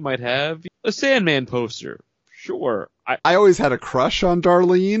posters. She might have a Sandman poster. Sure. I always had a crush on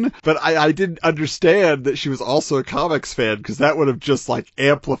Darlene, but I didn't understand that she was also a comics fan, because that would have just like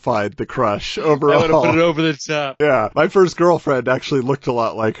amplified the crush overall. That would have put it over the top. Yeah, my first girlfriend actually looked a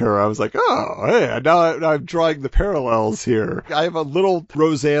lot like her. I was like, oh, hey, now I'm drawing the parallels here. I have a little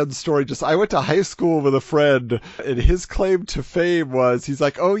Roseanne story. I went to high school with a friend, and his claim to fame was, he's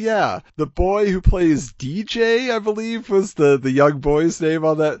like, oh yeah, the boy who plays DJ, I believe was the young boy's name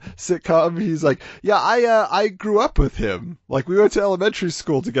on that sitcom. He's like, yeah, I grew up with him. Like, we went to elementary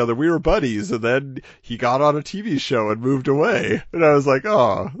school together. We were buddies, and then he got on a TV show and moved away. And I was like,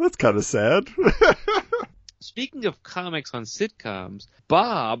 oh, that's kind of sad. Speaking of comics on sitcoms,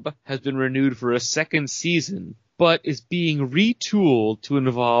 Bob has been renewed for a second season, but is being retooled to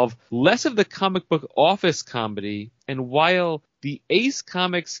involve less of the comic book office comedy. And while the Ace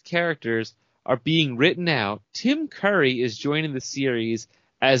Comics characters are being written out, Tim Curry is joining the series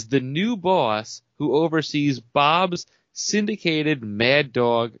as the new boss who oversees Bob's syndicated Mad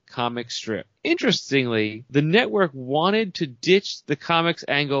Dog comic strip. Interestingly, the network wanted to ditch the comics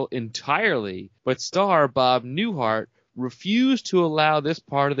angle entirely, but star Bob Newhart refused to allow this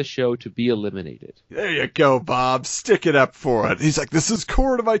part of the show to be eliminated. There you go, Bob. Stick it up for it. He's like, this is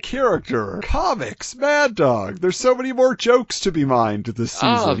core to my character. Comics, Mad Dog. There's so many more jokes to be mined this season.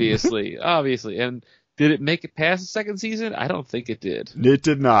 Obviously. And did it make it past the second season? I don't think it did. It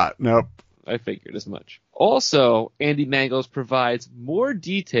did not. Nope. I figured as much. Also, Andy Mangels provides more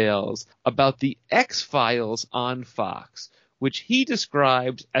details about the X-Files on Fox, which he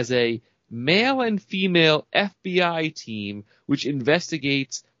describes as a male and female FBI team which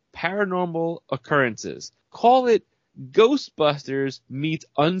investigates paranormal occurrences. Call it Ghostbusters meets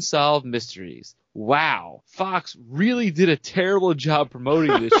Unsolved Mysteries. Wow, Fox really did a terrible job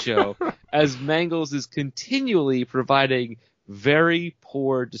promoting this show, as Mangels is continually providing very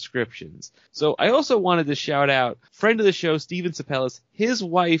poor descriptions. So I also wanted to shout out friend of the show, Steven Sapellis. His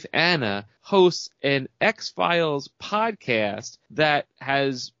wife, Anna, hosts an X-Files podcast that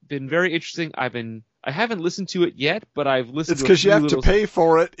has been very interesting. I haven't listened to it yet, but I've listened to it. It's because you have to pay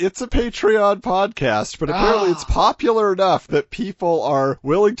for it. It's a Patreon podcast, but apparently it's popular enough that people are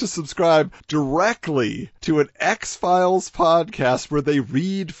willing to subscribe directly to an X-Files podcast where they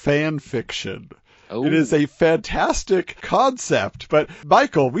read fan fiction. Oh. It is a fantastic concept, but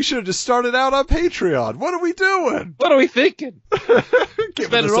Michael, we should have just started out on Patreon. What are we doing? What are we thinking?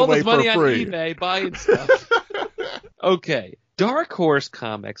 Spending all this money on eBay buying stuff. Okay. Dark Horse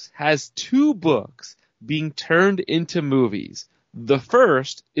Comics has 2 books being turned into movies. The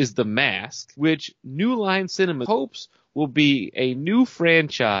first is The Mask, which New Line Cinema hopes will be a new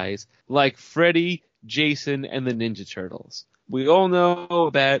franchise like Freddy, Jason, and the Ninja Turtles. We all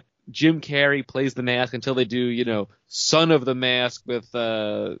know that Jim Carrey plays the Mask until they do, Son of the Mask with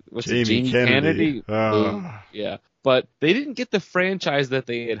Jamie Kennedy. Yeah. But they didn't get the franchise that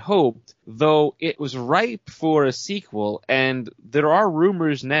they had hoped, though it was ripe for a sequel, and there are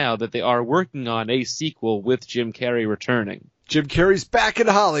rumors now that they are working on a sequel with Jim Carrey returning. Jim Carrey's back in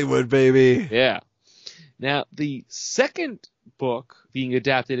Hollywood, baby. Yeah. Now, the second book being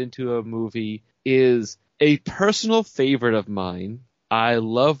adapted into a movie is a personal favorite of mine. I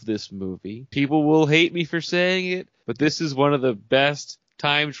love this movie. People will hate me for saying it, but this is one of the best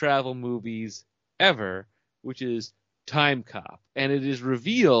time travel movies ever, which is Time Cop. And it is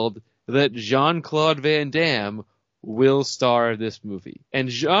revealed that Jean-Claude Van Damme will star in this movie. And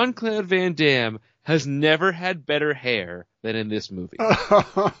Jean-Claude Van Damme has never had better hair than in this movie.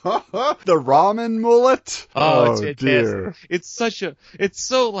 The ramen mullet? Oh, it's dear. It's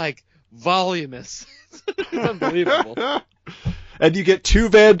so like voluminous. It's unbelievable. And you get 2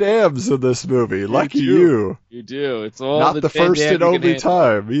 Van Dammes in this movie. Lucky you. You do. It's all not the first and only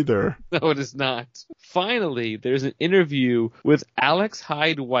time either. No, it is not. Finally, there's an interview with Alex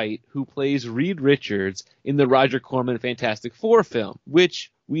Hyde White, who plays Reed Richards in the Roger Corman Fantastic Four film,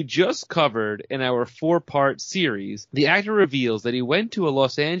 which we just covered in our 4-part series. The actor reveals that he went to a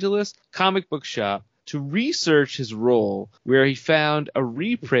Los Angeles comic book shop to research his role, where he found a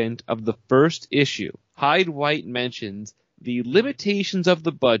reprint of the first issue. Hyde White mentions the limitations of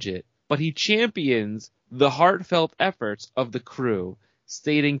the budget, but he champions the heartfelt efforts of the crew,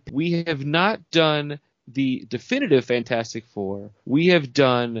 stating, "We have not done the definitive Fantastic Four. We have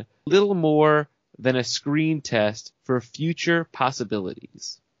done little more than a screen test for future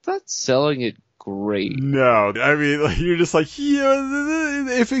possibilities." That's selling it great. No, I mean, you're just like,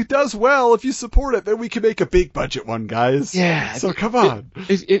 yeah, if it does well, if you support it, then we can make a big budget one, guys. Yeah. So come on.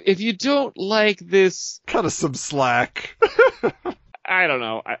 If you don't like this, Cut us some slack. I don't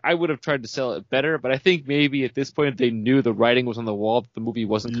know. I would have tried to sell it better, but I think maybe at this point they knew the writing was on the wall, that the movie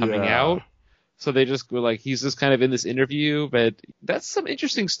wasn't coming out. So they just were like, he's just kind of in this interview, but that's some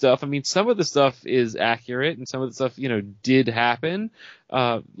interesting stuff. I mean, some of the stuff is accurate and some of the stuff, did happen.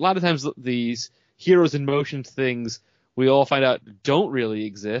 A lot of times these Heroes in Motion things we all find out don't really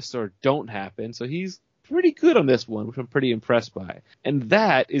exist or don't happen. So he's pretty good on this one, which I'm pretty impressed by. And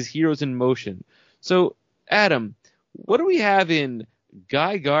that is Heroes in Motion. So, Adam, what do we have in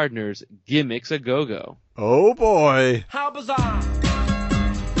Guy Gardner's Gimmicks A Go-Go? Oh boy. How bizarre!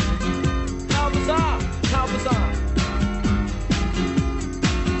 How bizarre! How bizarre!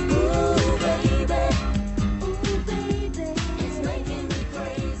 Ooh, baby, it's making me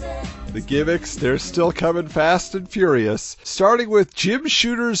crazy. The gimmicks, they're still coming fast and furious, starting with Jim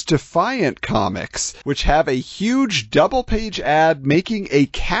Shooter's Defiant comics, which have a huge double-page ad making a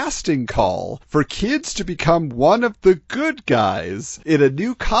casting call for kids to become one of the good guys in a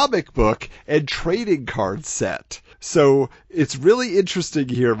new comic book and trading card set. So it's really interesting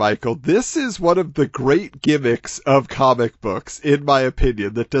here, Michael. This is one of the great gimmicks of comic books, in my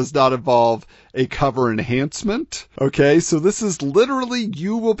opinion, that does not involve a cover enhancement. Okay, so this is literally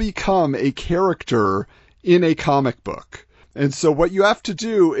you will become a character in a comic book. And so what you have to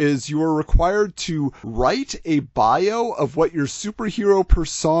do is you are required to write a bio of what your superhero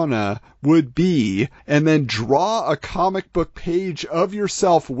persona would be and then draw a comic book page of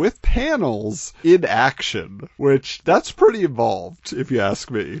yourself with panels in action, which that's pretty involved, if you ask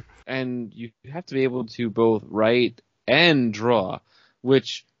me. And you have to be able to both write and draw,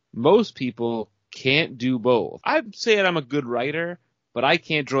 which most people can't do both. I'd say that I'm a good writer, but I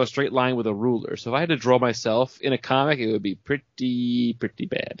can't draw a straight line with a ruler. So if I had to draw myself in a comic, it would be pretty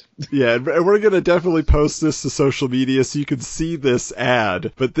bad. Yeah, and we're going to definitely post this to social media so you can see this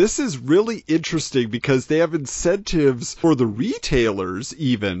ad. But this is really interesting because they have incentives for the retailers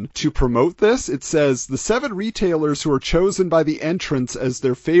even to promote this. It says the 7 retailers who are chosen by the entrants as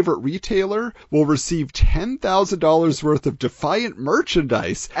their favorite retailer will receive $10,000 worth of Defiant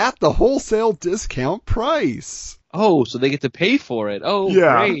merchandise at the wholesale discount price. Oh, so they get to pay for it. Oh,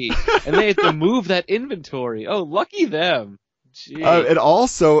 Yeah. Great. And they have to move that inventory. Oh, lucky them. Gee. And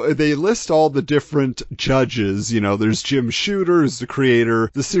also, they list all the different judges. You know, there's Jim Shooter, who's the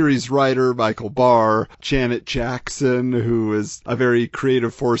creator, the series writer, Michael Barr, Janet Jackson, who is a very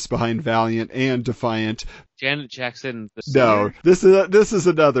creative force behind Valiant and Defiant. Janet Jackson. The No, singer? this is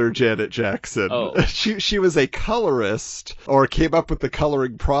another Janet Jackson. Oh. She was a colorist, or came up with the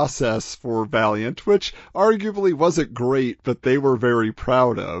coloring process for Valiant, which arguably wasn't great, but they were very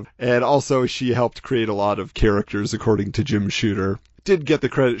proud of. And also, she helped create a lot of characters, according to Jim Shooter. Didn't get the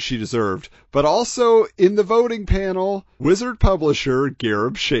credit she deserved. But also, in the voting panel, Wizard publisher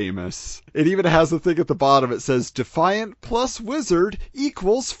Gareb Shamus. It even has a thing at the bottom. It says, Defiant plus Wizard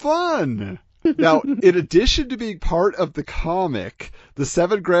equals fun. Now, in addition to being part of the comic, the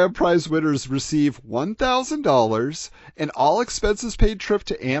 7 grand prize winners receive $1,000, an all-expenses paid trip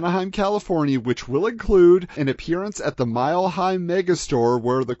to Anaheim, California, which will include an appearance at the Mile High Megastore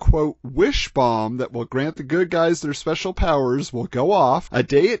where the, quote, wish bomb that will grant the good guys their special powers will go off, a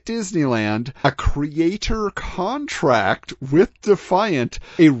day at Disneyland, a creator contract with Defiant,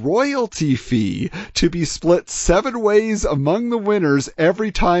 a royalty fee to be split 7 ways among the winners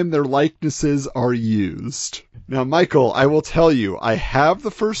every time their likenesses are used. Now, Michael, I will tell you, I have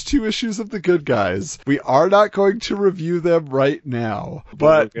the first 2 issues of The Good Guys. We are not going to review them right now,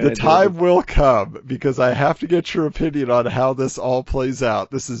 but the time will come because I have to get your opinion on how this all plays out.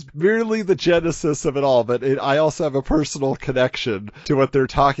 This is merely the genesis of it all, but I also have a personal connection to what they're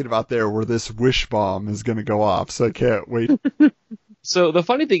talking about there where this wish bomb is going to go off, so I can't wait. So the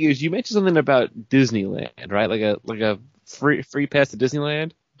funny thing is, you mentioned something about Disneyland, right? Like a free pass to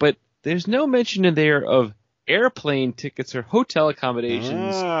Disneyland, but there's no mention in there of airplane tickets or hotel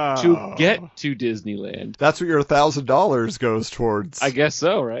accommodations to get to Disneyland. That's what your $1,000 goes towards. I guess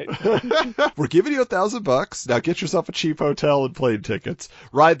so, right? We're giving you $1,000. Now get yourself a cheap hotel and plane tickets.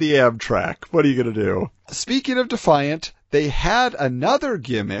 Ride the Amtrak. What are you going to do? Speaking of Defiant, they had another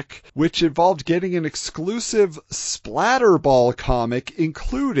gimmick, which involved getting an exclusive Splatterball comic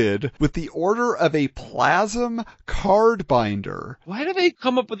included with the order of a Plasm card binder. Why do they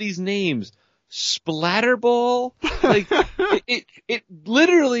come up with these names? Splatterball? Like, it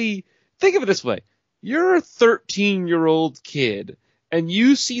literally, think of it this way. You're a 13-year-old kid, and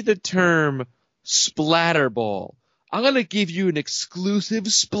you see the term Splatterball. I'm going to give you an exclusive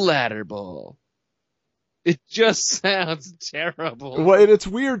Splatterball. It just sounds terrible. Well, and it's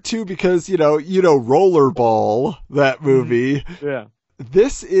weird, too, because, you know, Rollerball, that movie. Yeah.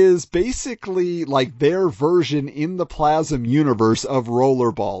 This is basically like their version in the Plasm universe of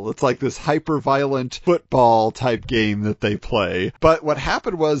Rollerball. It's like this hyper-violent football type game that they play. But what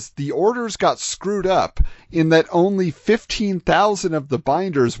happened was the orders got screwed up in that only 15,000 of the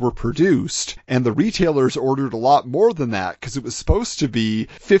binders were produced, and the retailers ordered a lot more than that because it was supposed to be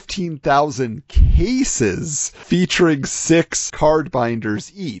 15,000 cases featuring 6 card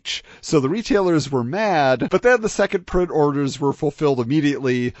binders each. So the retailers were mad, but then the second print orders were fulfilled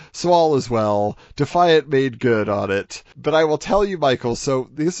immediately, so all is well. Defiant made good on it. But I will tell you, Michael, so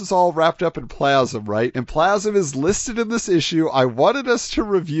this is all wrapped up in Plasm, right? And Plasm is listed in this issue. I wanted us to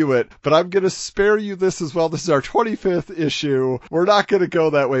review it, but I'm going to spare you this as well. This is our 25th issue. We're not going to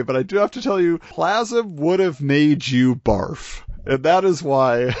go that way, but I do have to tell you, Plasm would have made you barf. And that is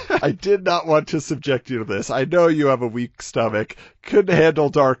why I did not want to subject you to this. I know you have a weak stomach. Couldn't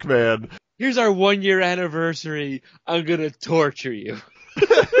handle Darkman. Here's our 1-year anniversary. I'm going to torture you.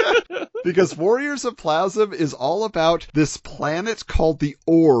 Because Warriors of Plasm is all about this planet called the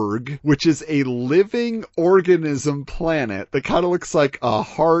Org, which is a living organism planet that kind of looks like a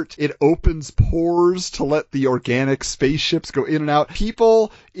heart. It opens pores to let the organic spaceships go in and out.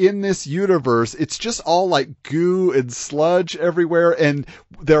 People in this universe, it's just all like goo and sludge everywhere, and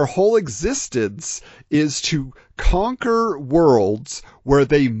their whole existence is to conquer worlds where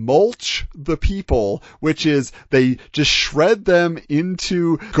they mulch the people, which is they just shred them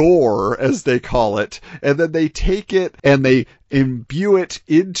into gore, as they call it, and then they take it and they imbue it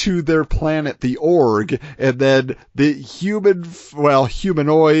into their planet, the Org, and then the humanoid,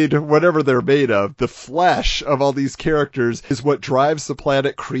 whatever they're made of, the flesh of all these characters is what drives the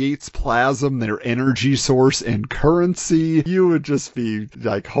planet, creates Plasm, their energy source and currency. You would just be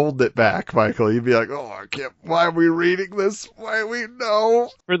like holding it back, Michael. You'd be like, oh, I can't, why are we reading this? Why we know?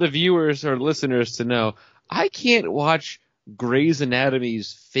 For the viewers or listeners to know, I can't watch Grey's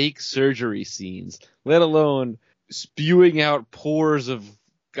Anatomy's fake surgery scenes, let alone spewing out pores of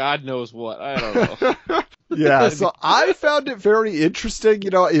God knows what. I don't know. Yeah, so I found it very interesting. You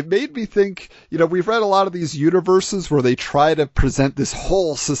know, it made me think, you know, we've read a lot of these universes where they try to present this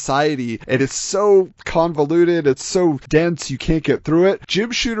whole society, and it's so convoluted, it's so dense, you can't get through it.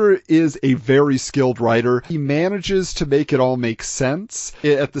 Jim Shooter is a very skilled writer. He manages to make it all make sense,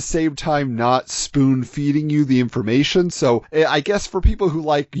 at the same time not spoon-feeding you the information. So I guess for people who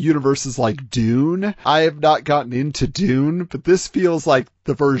like universes like Dune, I have not gotten into Dune, but this feels like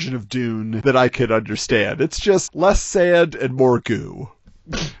the version of Dune that I could understand. It's just less sand and more goo.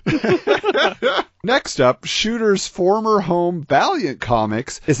 Next up, Shooter's former home Valiant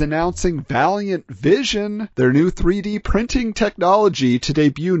Comics is announcing Valiant Vision, their new 3D printing technology, to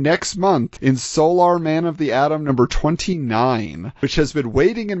debut next month in Solar Man of the Atom number 29, which has been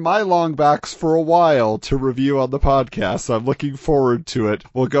waiting in my longbacks for a while to review on the podcast, so I'm looking forward to it.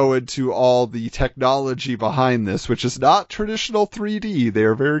 We'll go into all the technology behind this, which is not traditional 3D. They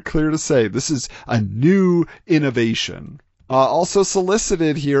are very clear to say this is a new innovation. Also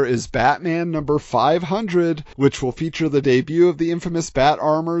solicited here is Batman number 500, which will feature the debut of the infamous Bat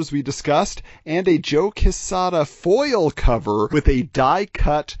Armors we discussed, and a Joe Quesada foil cover with a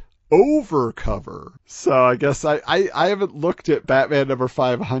die-cut over cover. So I guess I haven't looked at Batman number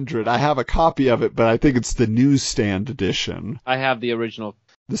 500. I have a copy of it, but I think it's the newsstand edition. I have the original.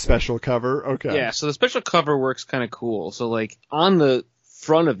 The special cover? Okay. Yeah, so the special cover works kind of cool. So, like, on the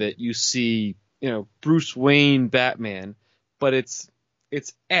front of it, you see, you know, Bruce Wayne Batman, but it's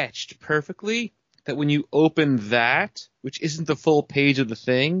etched perfectly that when you open that, which isn't the full page of the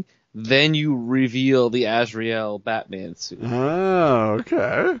thing, then you reveal the Azrael Batman suit. Oh,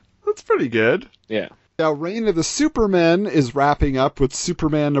 okay. That's pretty good. Yeah. Now, Reign of the Supermen is wrapping up with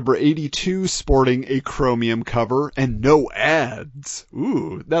Superman number 82 sporting a chromium cover and no ads.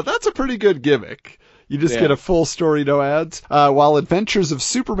 Ooh, now that's a pretty good gimmick. You just Yeah. get a full story, no ads. While Adventures of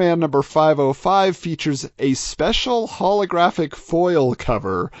Superman number 505 features a special holographic foil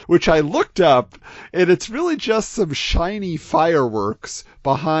cover, which I looked up, and it's really just some shiny fireworks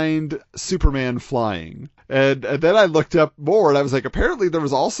behind Superman flying. And then I looked up more, and I was like, apparently there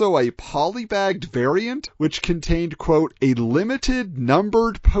was also a polybagged variant, which contained, quote, a limited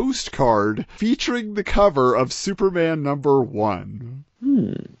numbered postcard featuring the cover of Superman number 1.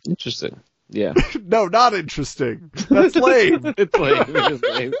 Interesting. Yeah. No, not interesting. That's lame. It's lame. It's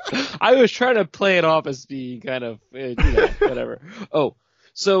lame. I was trying to play it off as being kind of, whatever. Oh,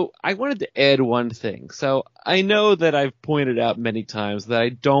 so I wanted to add one thing. So I know that I've pointed out many times that I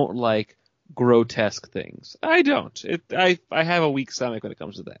don't like grotesque things. I don't. I have a weak stomach when it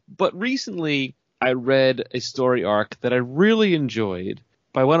comes to that. But recently I read a story arc that I really enjoyed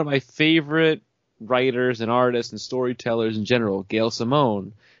by one of my favorite writers and artists and storytellers in general, Gail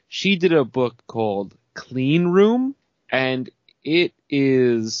Simone. She did a book called Clean Room, and it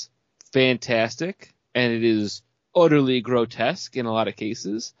is fantastic, and it is utterly grotesque in a lot of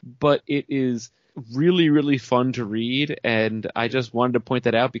cases, but it is really, really fun to read, and I just wanted to point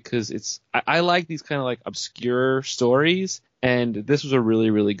that out because I like these kind of like obscure stories, and this was a really,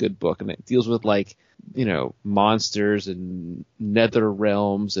 really good book, and it deals with like, monsters and nether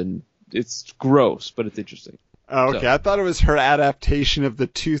realms, and it's gross, but it's interesting. Oh, okay, I thought it was her adaptation of the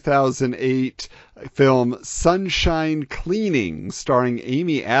 2008 film Sunshine Cleaning, starring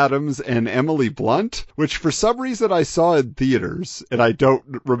Amy Adams and Emily Blunt, which for some reason I saw in theaters, and I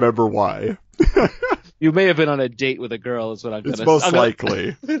don't remember why. You may have been on a date with a girl, is what I'm going to say. It's most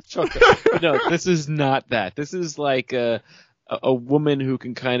likely. No, this is not that. This is like a woman who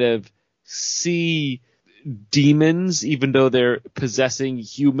can kind of see demons, even though they're possessing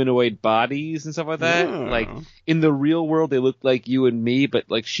humanoid bodies and stuff like that. Oh. Like in the real world, they look like you and me, but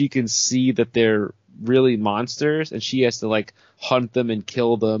like she can see that they're really monsters, and she has to like hunt them and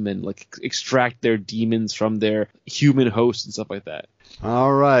kill them and like extract their demons from their human hosts and stuff like that.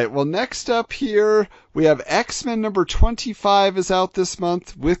 All right. Well, next up here, we have X-Men number 25 is out this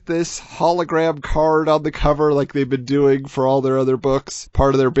month with this hologram card on the cover like they've been doing for all their other books,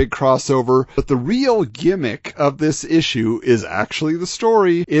 part of their big crossover. But the real gimmick of this issue is actually the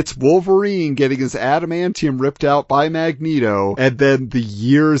story. It's Wolverine getting his adamantium ripped out by Magneto, and then the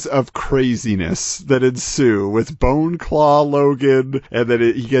years of craziness that ensue with Bone Claw Logan, and then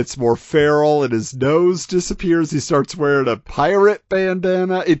he gets more feral and his nose disappears. He starts wearing a pirate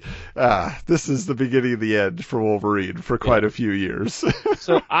bandana. This is the beginning of the end for Wolverine for quite a few years.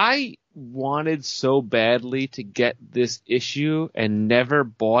 So I wanted so badly to get this issue and never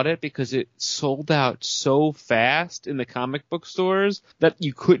bought it because it sold out so fast in the comic book stores that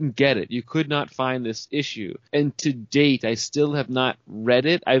you couldn't get it. You could not find this issue. And to date, I still have not read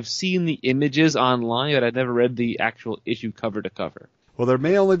it. I've seen the images online, but I've never read the actual issue cover to cover. Well, there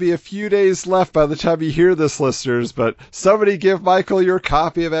may only be a few days left by the time you hear this, listeners, but somebody give Michael your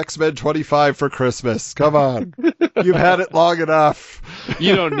copy of X-Men 25 for Christmas. Come on. You've had it long enough.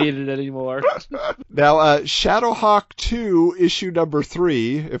 You don't need it anymore. Now, Shadowhawk 2, issue number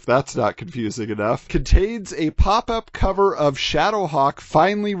 3, if that's not confusing enough, contains a pop-up cover of Shadowhawk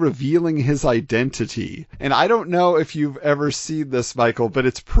finally revealing his identity. And I don't know if you've ever seen this, Michael, but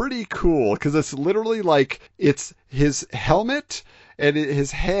it's pretty cool, because it's literally like, it's his helmet and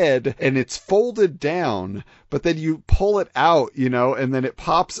his head, and it's folded down, but then you pull it out, and then it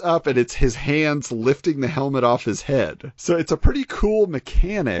pops up, and it's his hands lifting the helmet off his head. So it's a pretty cool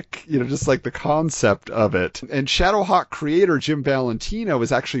mechanic, just like the concept of it. And Shadowhawk creator Jim Valentino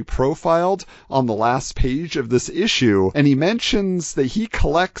is actually profiled on the last page of this issue, and he mentions that he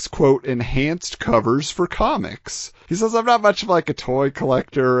collects, quote, enhanced covers for comics. He says, I'm not much of like a toy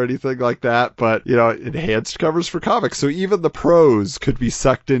collector or anything like that, but, enhanced covers for comics. So even the pros could be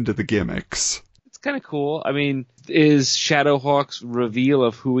sucked into the gimmicks. It's kind of cool. I mean, is Shadowhawk's reveal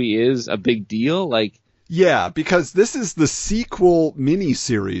of who he is a big deal? Yeah, because this is the sequel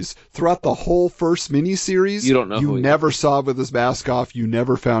miniseries. Throughout the whole first miniseries, you don't know who he never saw him with his mask off. You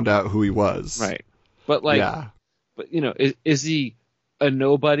never found out who he was. Right. But is he a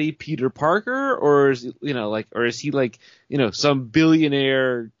nobody Peter Parker, or is he some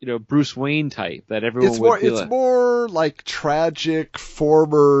billionaire, Bruce Wayne type that everyone would feel it's more like tragic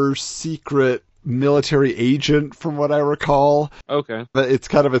former secret military agent from what I recall. Okay. But it's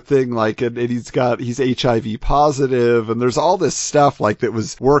kind of a thing, like, and he's HIV positive, and there's all this stuff, like, that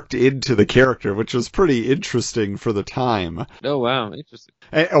was worked into the character, which was pretty interesting for the time. Oh, wow. Interesting.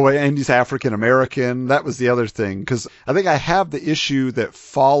 And he's African American. That was the other thing, because I think I have the issue that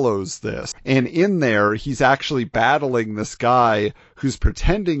follows this. And in there, he's actually battling this guy who's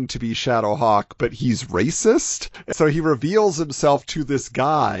pretending to be Shadowhawk, but he's racist. So he reveals himself to this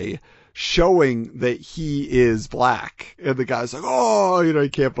guy, showing that he is black. And the guy's like, oh, he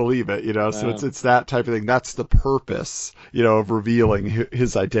can't believe it, So it's that type of thing. That's the purpose, of revealing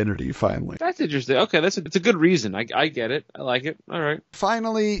his identity finally. That's interesting. Okay, it's a good reason. I get it. I like it. All right.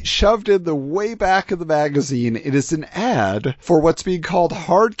 Finally, shoved in the way back of the magazine, it is an ad for what's being called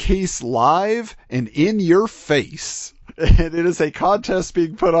Hard Case Live and In Your Face. And it is a contest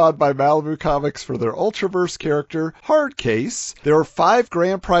being put on by Malibu Comics for their Ultraverse character, Hard Case. There are 5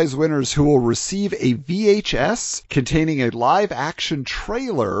 grand prize winners who will receive a VHS containing a live-action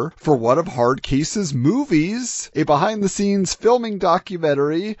trailer for one of Hard Case's movies, a behind-the-scenes filming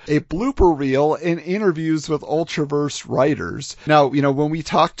documentary, a blooper reel, and interviews with Ultraverse writers. Now, when we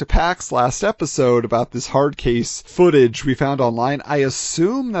talked to PAX last episode about this Hard Case footage we found online, I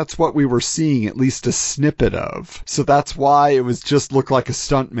assume that's what we were seeing at least a snippet of. So that's why it was just looked like a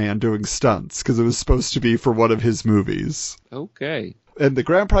stuntman doing stunts, because it was supposed to be for one of his movies. Okay. And the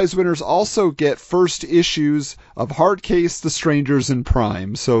grand prize winners also get first issues of Hard Case, The Strangers, and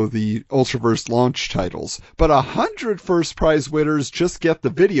Prime, so the Ultraverse launch titles. But 100 first prize winners just get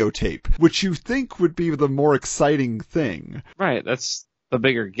the videotape, which you think would be the more exciting thing. Right, that's the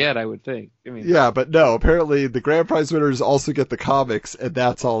bigger get, I would think. Yeah, but no, apparently the grand prize winners also get the comics, and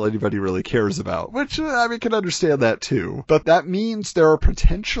that's all anybody really cares about, which, can understand that too. But that means there are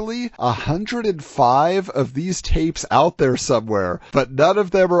potentially 105 of these tapes out there somewhere, but none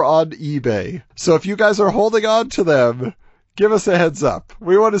of them are on eBay. So if you guys are holding on to them, give us a heads up.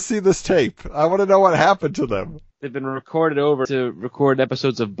 We want to see this tape. I want to know what happened to them. They've been recorded over to record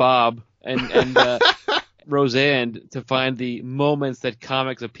episodes of Bob and Roseanne to find the moments that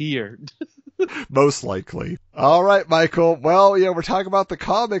comics appear. Most likely. All right, Michael. Well, we're talking about the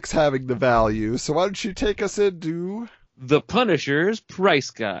comics having the value, so why don't you take us into The Punisher's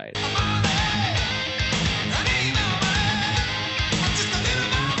Price Guide.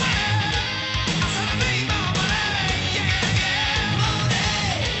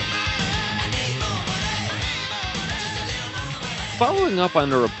 Following up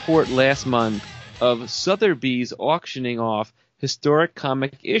on a report last month of Sotheby's auctioning off historic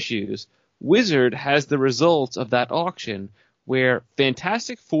comic issues, Wizard has the results of that auction, where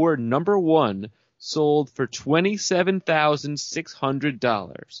Fantastic Four #1 sold for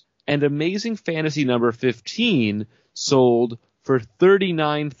 $27,600, and Amazing Fantasy #15 sold for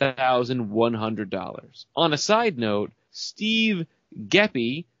 $39,100. On a side note, Steve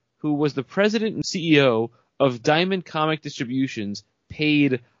Geppi, who was the president and CEO of Diamond Comic Distributions,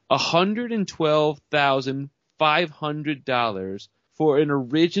 paid $112,500 for an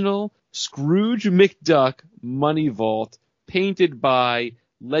original Scrooge McDuck money vault painted by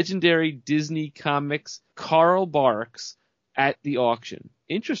legendary Disney Comics Carl Barks at the auction.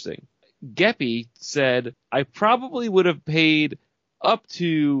 Interesting. Geppi said, I probably would have paid up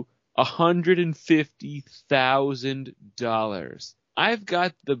to $150,000. I've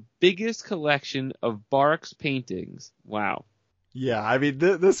got the biggest collection of Barks paintings. Wow. Yeah,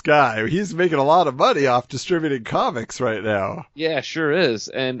 this guy, he's making a lot of money off distributing comics right now. Yeah, sure is.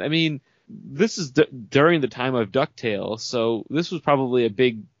 And, this is during the time of DuckTales, so this was probably a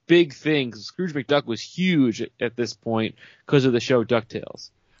big thing, because Scrooge McDuck was huge at this point because of the show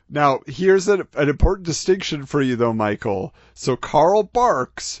DuckTales. Now, here's an important distinction for you, though, Michael. So Carl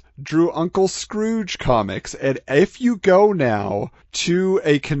Barks drew Uncle Scrooge comics, and if you go now to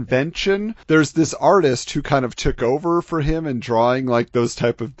a convention, there's this artist who kind of took over for him in drawing like those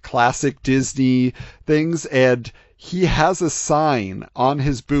type of classic Disney things, and he has a sign on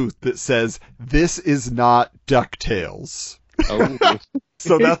his booth that says, "This is not DuckTales." Oh.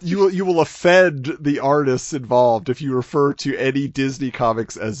 So that you will offend the artists involved if you refer to any Disney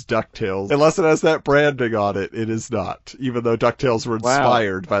comics as DuckTales. Unless it has that branding on it, it is not, even though DuckTales were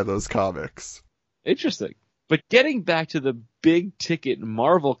inspired by those comics. Interesting. But getting back to the big ticket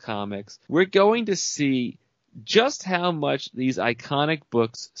Marvel comics, we're going to see just how much these iconic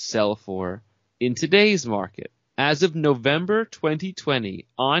books sell for in today's market. As of November 2020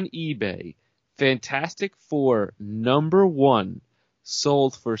 on eBay, Fantastic Four #1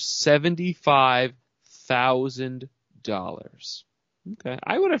 sold for $75,000. Okay,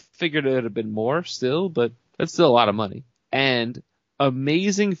 I would have figured it would have been more still, but that's still a lot of money. And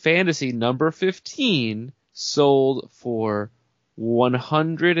Amazing Fantasy number 15 sold for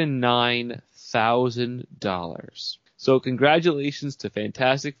 $109,000. So congratulations to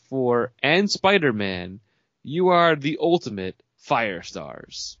Fantastic Four and Spider-Man. You are the ultimate fire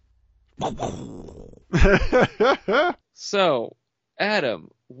stars. So, Adam,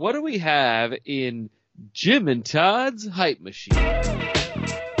 what do we have in Jim and Todd's Hype Machine?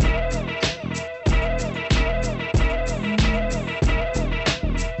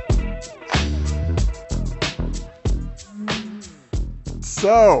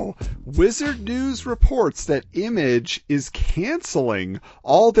 So, Wizard News reports that Image is canceling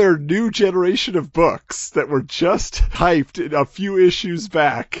all their new generation of books that were just hyped a few issues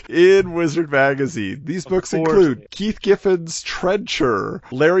back in Wizard Magazine. These books include Keith Giffen's Trencher,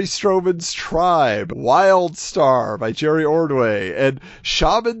 Larry Stroman's Tribe, Wildstar by Jerry Ordway, and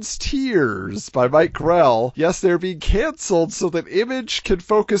Shaman's Tears by Mike Grell. Yes, they're being canceled so that Image can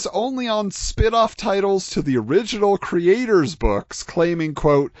focus only on spin-off titles to the original creators' books, claiming,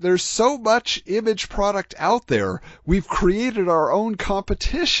 quote, "There's so much Image product out there, we've created our own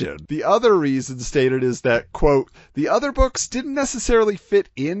competition." The other reason stated is that, quote, "The other books didn't necessarily fit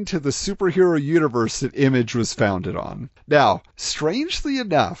into the superhero universe that Image was founded on." Now, strangely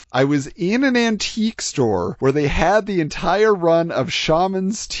enough, I was in an antique store where they had the entire run of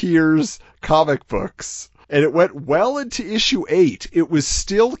Shaman's Tears comic books. And it went well into issue 8. It was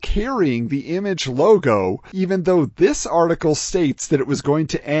still carrying the Image logo, even though this article states that it was going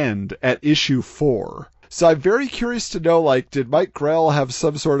to end at issue 4. So I'm very curious to know, like, did Mike Grell have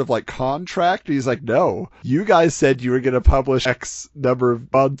some sort of, like, contract? He's like, no, you guys said you were going to publish X number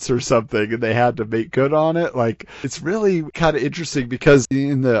of months or something, and they had to make good on it. Like, it's really kind of interesting because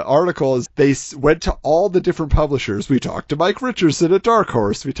in the article, they went to all the different publishers. We talked to Mike Richardson at Dark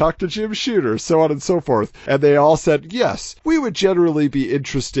Horse. We talked to Jim Shooter, so on and so forth. And they all said, yes, we would generally be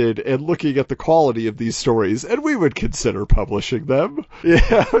interested in looking at the quality of these stories, and we would consider publishing them.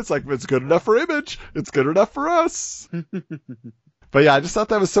 Yeah, it's like, it's good enough for Image. It's good enough for us. But yeah, I just thought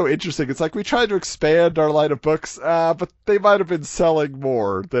that was so interesting. It's like we tried to expand our line of books, but they might have been selling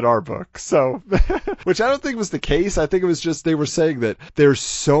more than our books. So, which I don't think was the case. I think it was just they were saying that there's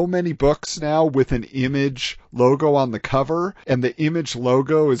so many books now with an Image logo on the cover, and the Image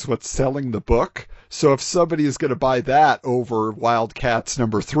logo is what's selling the book. So if somebody is going to buy that over Wildcats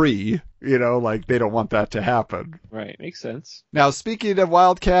number 3, you know, like, they don't want that to happen. Right, makes sense. Now, speaking of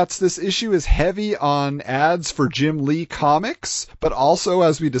Wildcats, this issue is heavy on ads for Jim Lee comics, but also,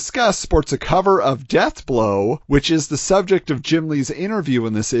 as we discussed, sports a cover of Deathblow, which is the subject of Jim Lee's interview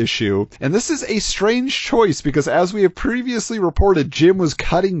in this issue. And this is a strange choice because, as we have previously reported, Jim was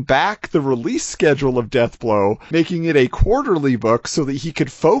cutting back the release schedule of Deathblow, making it a quarterly book so that he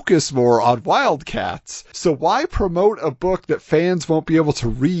could focus more on Wildcats. So why promote a book that fans won't be able to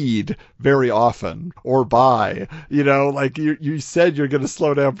read very often or buy? You know, like you said you're going to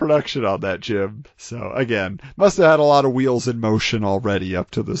slow down production on that, Jim. So again, must have had a lot of wheels in motion already up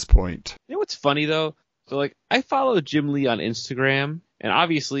to this point. You know what's funny though? So like, I follow Jim Lee on Instagram, and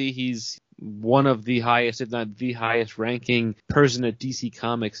obviously he's one of the highest, if not the highest ranking person at DC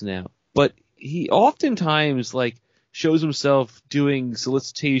Comics now. But he oftentimes like shows himself doing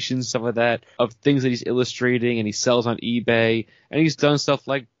solicitations, stuff like that, of things that he's illustrating, and he sells on eBay, and he's done stuff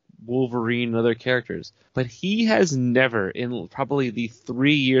like Wolverine and other characters. But he has never, in probably the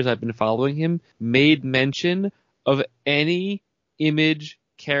 3 years I've been following him, made mention of any Image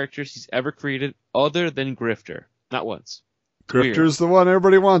characters he's ever created other than Grifter. Not once. Grifter's the one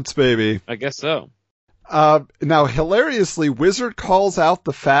everybody wants, baby. I guess so. Now, hilariously, Wizard calls out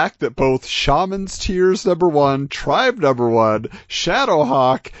the fact that both Shaman's Tears number 1, Tribe number 1,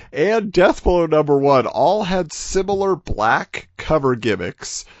 Shadowhawk, and Deathblow number 1 all had similar black cover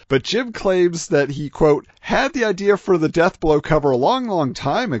gimmicks. But Jim claims that he, quote, had the idea for the Deathblow cover a long, long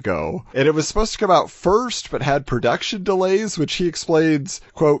time ago, and it was supposed to come out first, but had production delays, which he explains,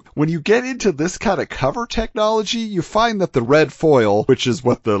 quote, when you get into this kind of cover technology, you find that the red foil, which is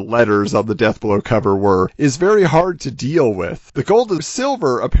what the letters on the Deathblow cover were, is very hard to deal with. The gold and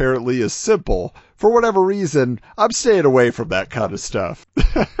silver apparently is simple. For whatever reason, I'm staying away from that kind of stuff.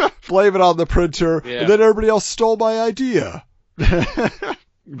 Blame it on the printer, and then everybody else stole my idea.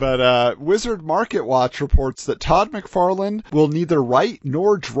 But Wizard Market Watch reports that Todd McFarlane will neither write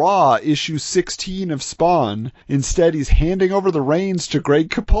nor draw issue 16 of Spawn. Instead, he's handing over the reins to Greg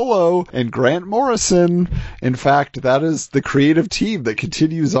Capullo and Grant Morrison. In fact, that is the creative team that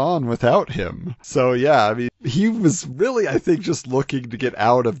continues on without him. So yeah, I mean, he was really, I think, just looking to get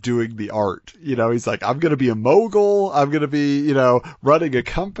out of doing the art. You know, he's like, I'm going to be a mogul. I'm going to be, you know, running a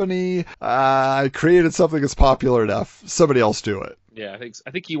company. I created something that's popular enough. Somebody else do it. Yeah,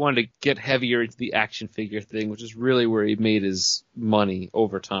 I think he wanted to get heavier into the action figure thing, which is really where he made his money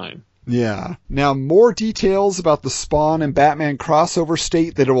over time. Yeah. Now, more details about the Spawn and Batman crossover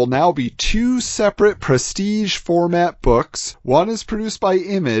state that it will now be 2 separate prestige format books. One is produced by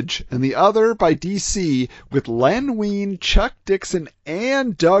Image, and the other by DC, with Len Wein, Chuck Dixon,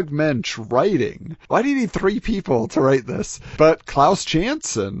 and Doug Mensch writing. Why do you need 3 people to write this? But Klaus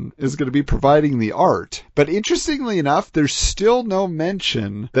Janson is going to be providing the art. But interestingly enough, there's still no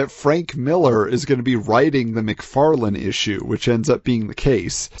mention that Frank Miller is going to be writing the McFarlane issue, which ends up being the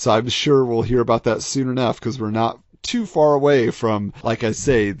case. So I'm sure we'll hear about that soon enough, because we're not too far away from, like I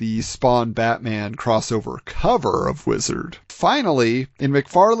say, the Spawn Batman crossover cover of Wizard. Finally, in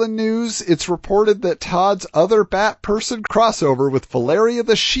McFarlane news, it's reported that Todd's other Bat-Person crossover with Valeria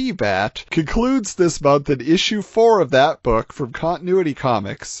the She-Bat concludes this month in issue 4 of that book from Continuity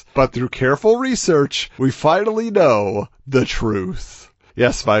Comics. But through careful research, we finally know the truth.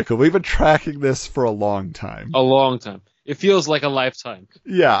 Yes, Michael, we've been tracking this for a long time. A long time. It feels like a lifetime.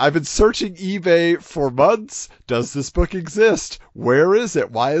 Yeah, I've been searching eBay for months. Does this book exist? Where is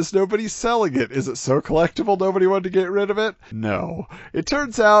it? Why is nobody selling it? Is it so collectible nobody wanted to get rid of it? No. It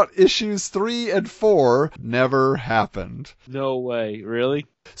turns out issues 3 and 4 never happened. No way. Really?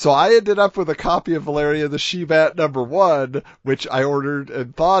 So I ended up with a copy of Valeria the She-Bat number 1, which I ordered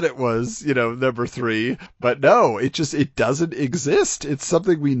and thought it was, number 3. But no, it doesn't exist. It's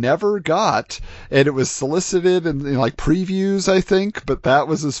something we never got. And it was solicited in previews, I think, but that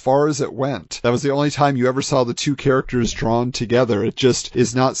was as far as it went. That was the only time you ever saw the 2 characters drawn together. It just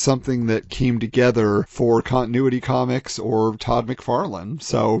is not something that came together for Continuity Comics or Todd McFarlane.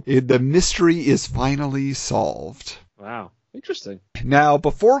 So the mystery is finally solved. Wow. Interesting. Now,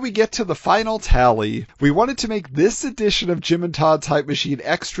 before we get to the final tally, we wanted to make this edition of Jim and Todd's Hype Machine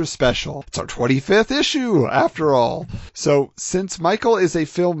extra special. It's our 25th issue, after all. So, since Michael is a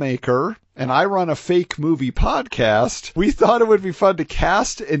filmmaker and I run a fake movie podcast, we thought it would be fun to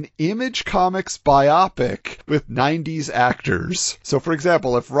cast an Image Comics biopic with 90s actors. So, for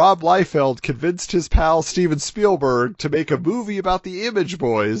example, if Rob Liefeld convinced his pal Steven Spielberg to make a movie about the Image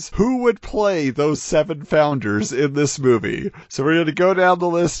Boys, who would play those 7 founders in this movie? So we're going to go down the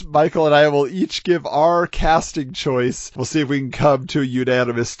list. Michael and I will each give our casting choice. We'll see if we can come to a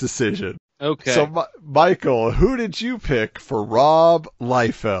unanimous decision. Okay. So, Michael, who did you pick for Rob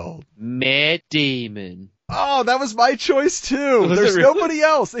Liefeld? Matt Damon. Oh, that was my choice too. Was There's it really? nobody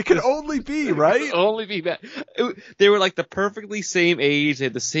else. It could only be, right? It could only be Matt. They were like the perfectly same age. They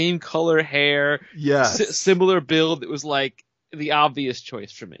had the same color hair. Yes. Similar build. It was like the obvious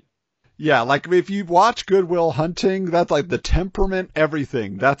choice for me. Yeah, like if you watch Good Will Hunting, that's like the temperament,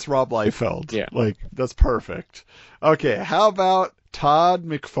 everything. That's Rob Liefeld. Yeah. Like, that's perfect. Okay, how about Todd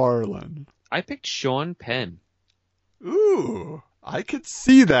McFarlane? I picked Sean Penn. Ooh, I could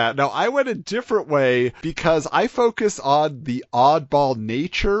see that. Now, I went a different way because I focus on the oddball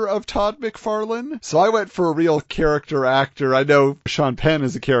nature of Todd McFarlane. So I went for a real character actor. I know Sean Penn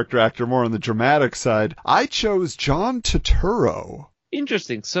is a character actor more on the dramatic side. I chose John Turturro.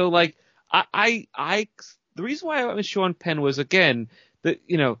 Interesting. So, like, the reason why I went with Sean Penn was, again, that,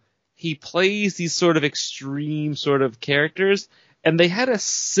 he plays these sort of extreme sort of characters, and they had a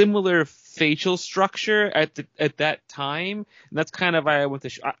similar facial structure at that time, and that's kind of why I went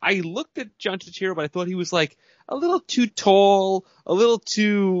to. I looked at John Turturro, but I thought he was like a little too tall, a little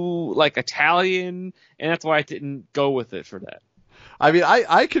too like Italian, and that's why I didn't go with it for that. I mean,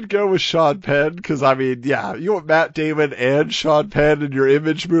 I could go with Sean Penn because, yeah, you want Matt Damon and Sean Penn in your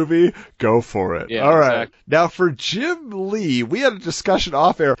Image movie? Go for it. Yeah, all right. exactly. Now, for Jim Lee, we had a discussion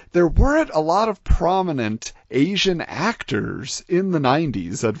off air. There weren't a lot of prominent Asian actors in the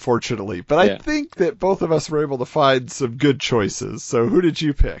 90s, unfortunately. But I think that both of us were able to find some good choices. So who did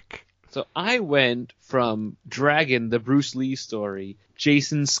you pick? So I went from Dragon, the Bruce Lee story,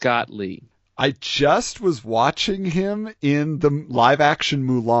 Jason Scott Lee. I just was watching him in the live-action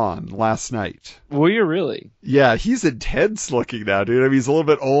Mulan last night. Were you really? Yeah, he's intense looking now, dude. I mean, he's a little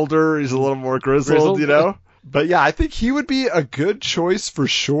bit older. He's a little more grizzled, But yeah, I think he would be a good choice for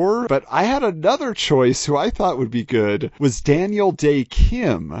sure. But I had another choice who I thought would be good was Daniel Day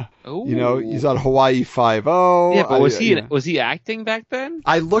Kim. Ooh. He's on Hawaii Five-0. Yeah, but was he acting back then?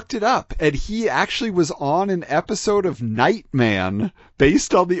 I looked it up, and he actually was on an episode of Nightman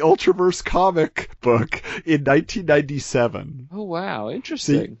based on the Ultraverse comic book in 1997. Oh wow,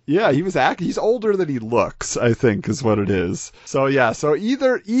 interesting. Yeah, he's older than he looks, I think, is what it is. So yeah, so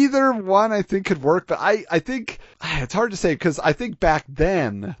either one I think could work, but I think it's hard to say because I think back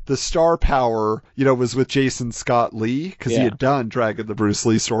then the star power, was with Jason Scott Lee because he had done Dragon the Bruce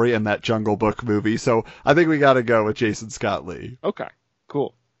Lee story and that Jungle Book movie. So I think we got to go with Jason Scott Lee. Okay,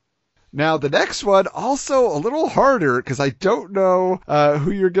 cool. Now, the next one, also a little harder, because I don't know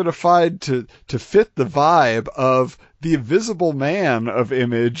who you're going to find to fit the vibe of the Invisible Man of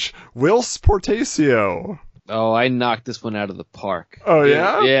Image, Whilce Portacio. Oh, I knocked this one out of the park. Oh,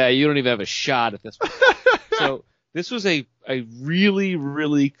 yeah? Yeah, you don't even have a shot at this one. So this was a really,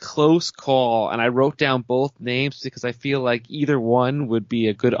 really close call, and I wrote down both names because I feel like either one would be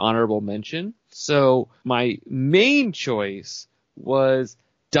a good honorable mention. So my main choice was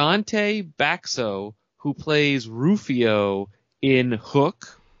Dante Baxo, who plays Rufio in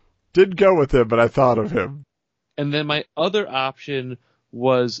Hook. Didn't go with him, but I thought of him. And then my other option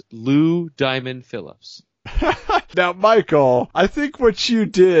was Lou Diamond Phillips. Now, Michael, I think what you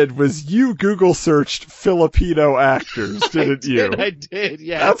did was you Google searched Filipino actors, didn't you? I did,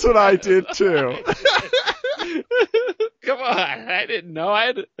 yeah. That's what I did, too. Come on, I didn't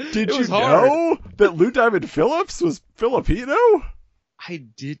know. Did you know that Lou Diamond Phillips was Filipino? I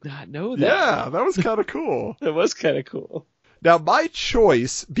did not know that. Yeah, that was kind of cool. That was kind of cool. Now, my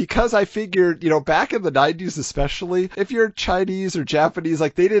choice, because I figured, back in the 90s especially, if you're Chinese or Japanese,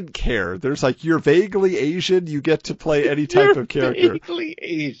 like, they didn't care. There's like, you're vaguely Asian, you get to play any type of character. Vaguely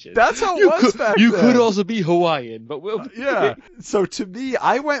Asian. That's how it was back then. You could also be Hawaiian, but we'll... Yeah. So to me,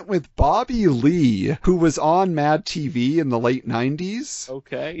 I went with Bobby Lee, who was on Mad TV in the late 90s.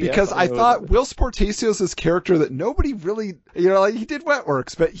 Okay. Because I thought Whilce Portacio's this character that nobody really, like, he did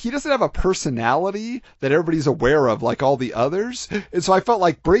Wetworks, but he doesn't have a personality that everybody's aware of like all the others. And so I felt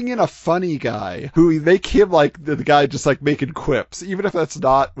like bring in a funny guy who make him like the guy just like making quips, even if that's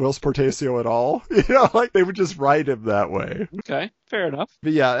not Whilce Portacio at all. Like they would just write him that way. Okay, fair enough.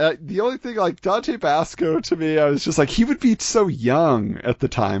 But yeah, the only thing like Dante Basco to me, I was just like, he would be so young at the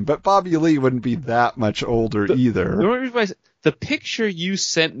time, but Bobby Lee wouldn't be that much older either. The picture you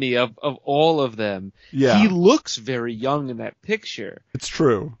sent me of all of them, yeah. He looks very young in that picture. It's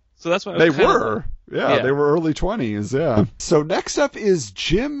true. So that's why they were. Yeah, they were early 20s, yeah. So next up is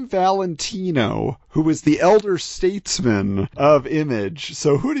Jim Valentino, who is the elder statesman of Image.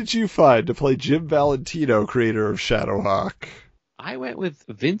 So who did you find to play Jim Valentino, creator of Shadowhawk? I went with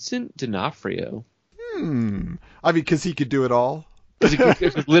Vincent D'Onofrio. I mean, because he could do it all?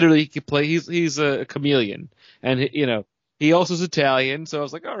 Literally, he could play. He's a chameleon. And, he also is Italian, so I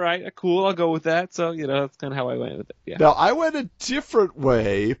was like, all right, cool, I'll go with that. So, that's kind of how I went with it. Yeah. Now, I went a different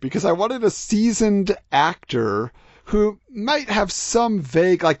way because I wanted a seasoned actor who might have some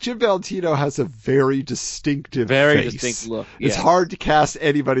vague, like Jim Valentino has a very distinctive face. Distinct look. It's hard to cast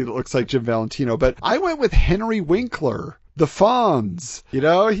anybody that looks like Jim Valentino, but I went with Henry Winkler. The Fonz,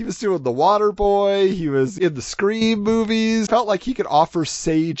 he was doing The Water Boy, he was in the Scream movies, felt like he could offer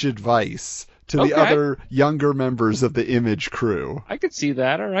sage advice to the other younger members of the Image crew. I could see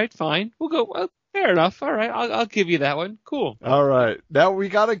that. All right, fine. We'll go. Well, fair enough. All right, I'll give you that one. Cool. All right. Now we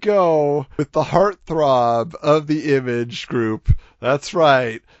got to go with the heartthrob of the Image group. That's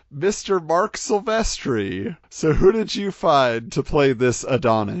right. Mr. Mark Silvestri. So who did you find to play this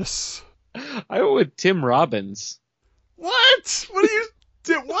Adonis? I went with Tim Robbins. What? What are you...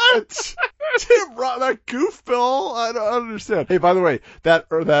 What? That goofball? I don't understand. Hey, by the way,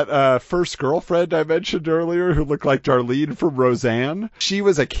 that first girlfriend I mentioned earlier who looked like Darlene from Roseanne, she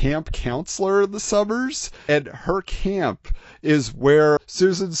was a camp counselor in the summers, and her camp is where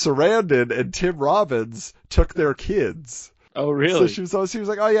Susan Sarandon and Tim Robbins took their kids. Oh, really? So she was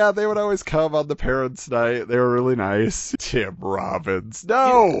like, oh yeah, they would always come on the parents' night. They were really nice. Tim Robbins.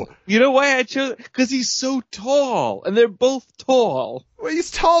 No! You know why I chose? Because he's so tall, and they're both tall. Well,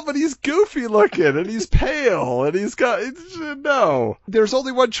 he's tall, but he's goofy looking, and he's pale, and he's got... No. There's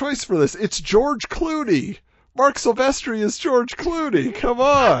only one choice for this. It's George Clooney. Mark Silvestri is George Clooney. Come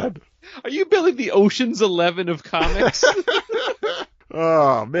on. Are you building the Ocean's 11 of comics?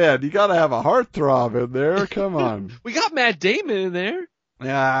 Oh, man, you gotta have a heartthrob in there. Come on. We got Matt Damon in there.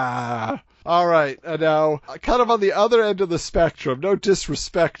 Yeah. All right. Now, kind of on the other end of the spectrum, no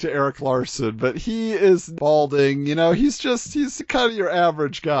disrespect to Eric Larson, but he is balding. He's kind of your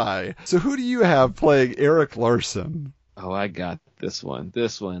average guy. So who do you have playing Eric Larson? Oh, I got this one.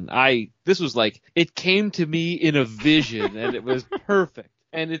 This was like, it came to me in a vision, and it was perfect.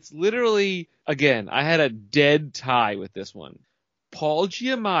 And it's literally, again, I had a dead tie with this one. Paul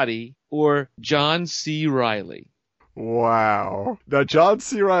Giamatti or John C. Reilly. Wow. Now, John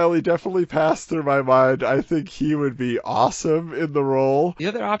C. Reilly definitely passed through my mind. I think he would be awesome in the role. The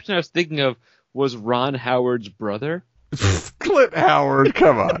other option I was thinking of was Ron Howard's brother. Clint Howard,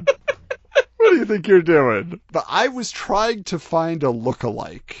 come on. What do you think you're doing? But I was trying to find a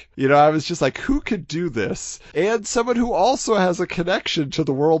lookalike. You know, I was just like, who could do this? And someone who also has a connection to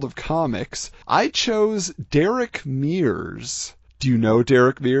the world of comics. I chose Derek Mears. Do you know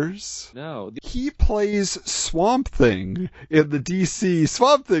Derek Mears? No. He plays Swamp Thing in the DC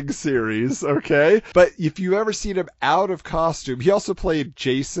Swamp Thing series, okay? But if you've ever seen him out of costume, he also played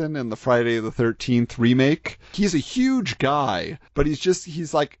Jason in the Friday the 13th remake. He's a huge guy, but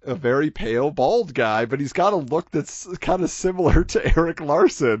he's like a very pale, bald guy, but he's got a look that's kind of similar to Eric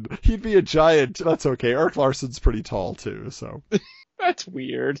Larson. He'd be a giant. That's okay. Eric Larson's pretty tall too, so. That's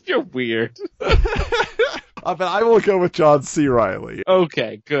weird. You're weird. But I will go with John C. Reilly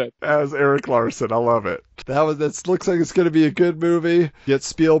Okay, good. as Eric Larson. I love it. That looks like it's going to be a good movie. Get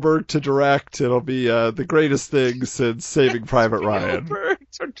Spielberg to direct. It'll be the greatest thing since Saving Private Ryan.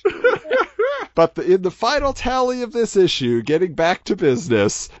 But in the final tally of this issue, getting back to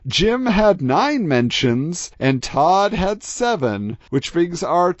business, Jim had 9 mentions and Todd had 7, which brings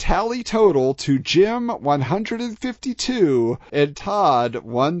our tally total to Jim 152 and Todd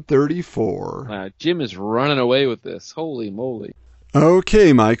 134. Jim is running away with this. Holy moly.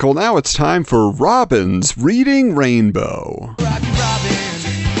 Okay, Michael, now it's time for Robin's Reading Rainbow. Rocky Robin,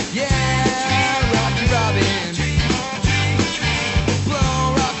 yeah, Rocky Robin.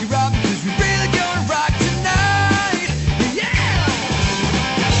 Blow Rocky Robin, 'cause we really gonna rock tonight, yeah.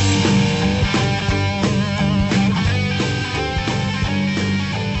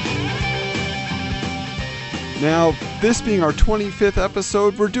 Now, this being our 25th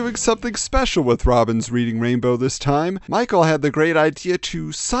episode, we're doing something special with Robin's Reading Rainbow this time. Michael had the great idea to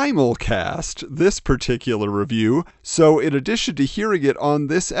simulcast this particular review, so in addition to hearing it on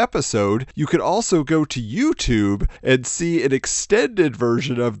this episode, you could also go to YouTube and see an extended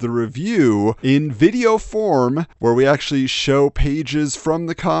version of the review in video form, where we actually show pages from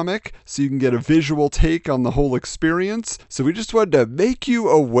the comic, so you can get a visual take on the whole experience. So we just wanted to make you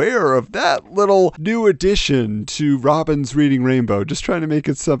aware of that little new addition to Robin's Reading Rainbow, just trying to make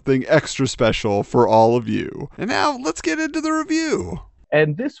it something extra special for all of you. And now let's get into the review.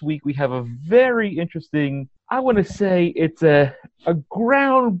 And this week we have a very interesting, I want to say it's a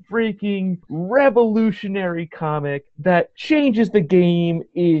groundbreaking, revolutionary comic that changes the game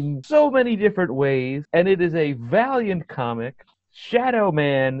in so many different ways. And it is a Valiant comic, Shadow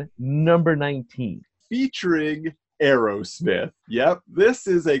Man number 19. Featuring Aerosmith. Yep, this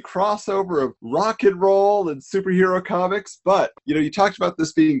is a crossover of rock and roll and superhero comics, but, you talked about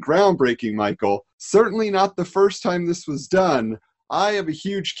this being groundbreaking, Michael. Certainly not the first time this was done. I am a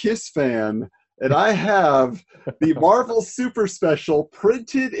huge Kiss fan, and I have the Marvel Super Special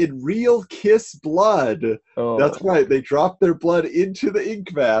printed in real Kiss blood. Oh. That's right, they dropped their blood into the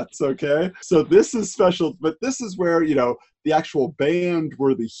ink vats, okay? So this is special, but this is where, the actual band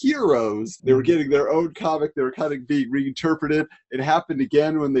were the heroes. They were getting their own comic. They were kind of being reinterpreted. It happened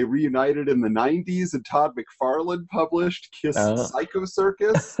again when they reunited in the 90s and Todd McFarlane published Kiss Psycho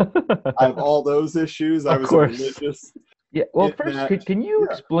Circus. I have all those issues. I Of was course. religious. Yeah, well, in first, that. can you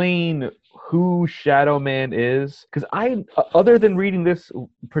Yeah. explain who Shadow Man is? Because I, other than reading this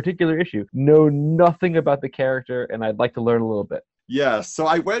particular issue, know nothing about the character, and I'd like to learn a little bit. Yeah, so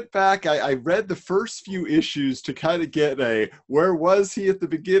I went back, I read the first few issues to kind of get where was he at the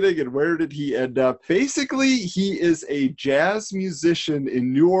beginning and where did he end up? Basically, he is a jazz musician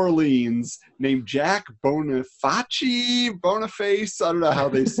in New Orleans named Jack Boniface, I don't know how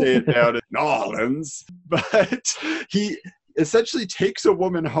they say it down in New Orleans, but he essentially takes a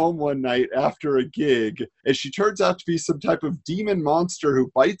woman home one night after a gig, and she turns out to be some type of demon monster who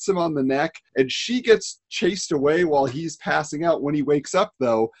bites him on the neck, and she gets chased away while he's passing out. When he wakes up,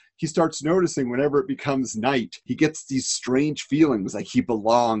 though, he starts noticing whenever it becomes night, he gets these strange feelings like he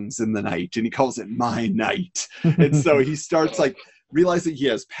belongs in the night, and he calls it my night. And so he starts realizing he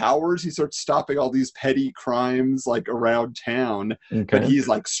has powers. He starts stopping all these petty crimes around town. But he's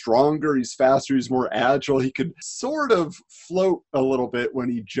stronger, he's faster, he's more agile. He could sort of float a little bit when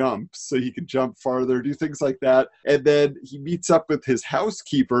he jumps, so he could jump farther, do things like that. And then he meets up with his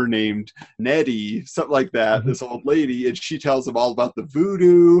housekeeper named Nettie, something like that, this old lady, and she tells him all about the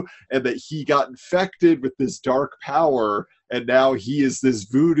voodoo and that he got infected with this dark power. And now he is this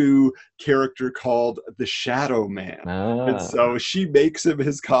voodoo character called the Shadow Man. And so she makes him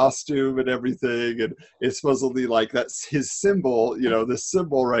his costume and everything. And it's supposedly that's his symbol, this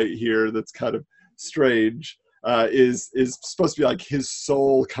symbol right here that's kind of strange. is supposed to be like his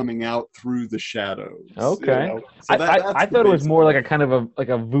soul coming out through the shadows. Okay. You know? So I thought it was more like a kind of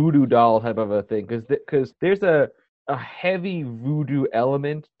a voodoo doll type of a thing, because there's a heavy voodoo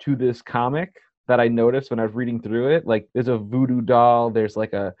element to this comic that I noticed when I was reading through it. Like, there's a voodoo doll, there's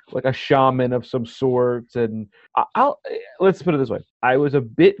like a shaman of some sorts, and let's put it this way: I was a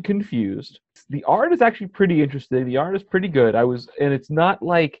bit confused. The art is actually pretty interesting. The art is pretty good. And it's not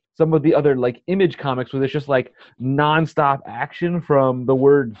like some of the other like Image comics where there's just like nonstop action from the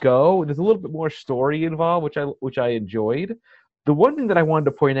word go. There's a little bit more story involved, which I enjoyed. The one thing that I wanted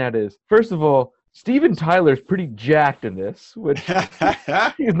to point out is, first of all, Steven Tyler's pretty jacked in this, which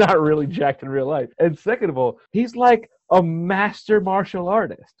he's not really jacked in real life. And second of all, he's like a master martial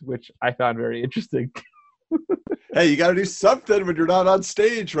artist, which I found very interesting. Hey, you got to do something when you're not on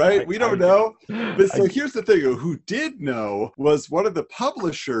stage, right? We don't know. But so here's the thing. Who did know was one of the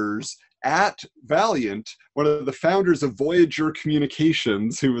publishers at Valiant, one of the founders of Voyager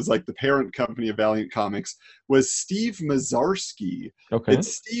Communications, who was like the parent company of Valiant Comics, was Steve Mazarsky. Okay. And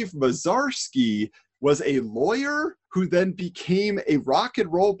Steve Mazarsky was a lawyer who then became a rock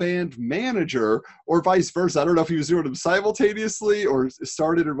and roll band manager, or vice versa. I don't know if he was doing them simultaneously or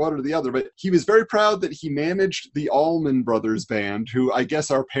started in one or the other, but he was very proud that he managed the Allman Brothers band, who I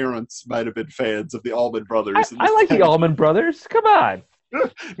guess our parents might have been fans of the Allman Brothers. I like the Allman Brothers. Come on. You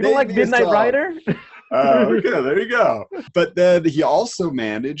don't like Midnight Rider? Okay, there you go. But then he also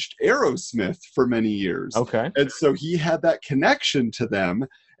managed Aerosmith for many years. Okay. And so he had that connection to them.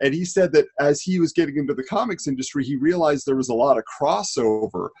 And he said that as he was getting into the comics industry, he realized there was a lot of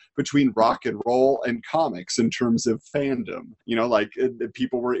crossover between rock and roll and comics in terms of fandom. You know, like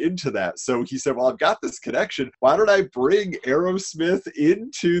people were into that. So he said, well, I've got this connection. Why don't I bring Aerosmith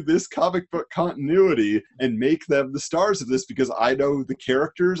into this comic book continuity and make them the stars of this? Because I know the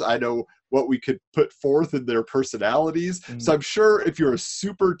characters. I know what we could put forth in their personalities. So I'm sure if you're a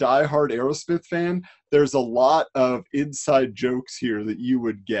super diehard Aerosmith fan, there's a lot of inside jokes here that you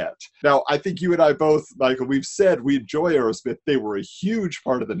would get. Now, I think you and I both, Michael, we've said we enjoy Aerosmith. They were a huge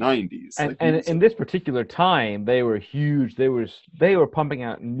part of the 90s. And in this particular time, they were huge. They were pumping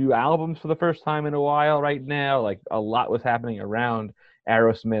out new albums for the first time in a while right now. Like, a lot was happening around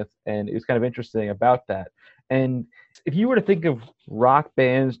Aerosmith, and it was kind of interesting about that. And if you were to think of rock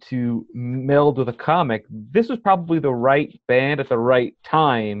bands to meld with a comic, this was probably the right band at the right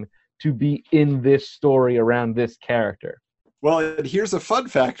time to be in this story around this character. Well, and here's a fun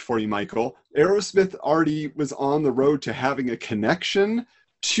fact for you, Michael. Aerosmith already was on the road to having a connection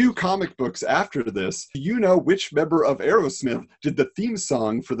to comic books after this. Do you know which member of Aerosmith did the theme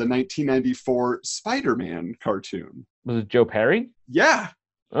song for the 1994 Spider-Man cartoon? Was it Joe Perry? Yeah.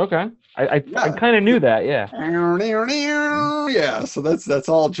 Okay. I kind of knew that, yeah. Yeah, so that's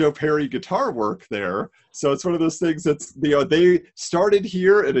all Joe Perry guitar work there. So it's one of those things that's, they started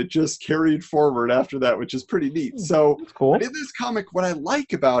here and it just carried forward after that, which is pretty neat. So That's cool. in this comic, what I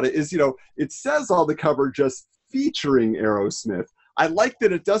like about it is, it says on the cover just featuring Aerosmith. I like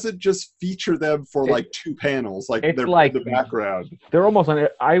that it doesn't just feature them for like two panels, like it's they're like in the background. They're almost on,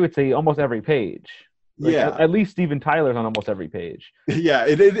 I would say, almost every page. Like, Yeah. At least Steven Tyler's on almost every page. Yeah,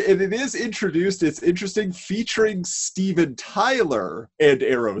 it is introduced. It's interesting, featuring Steven Tyler and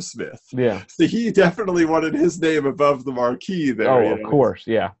Aerosmith. Yeah. So he definitely wanted his name above the marquee there. Oh, of course,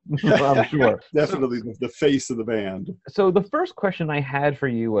 yeah. I'm sure. Definitely the face of the band. So the first question I had for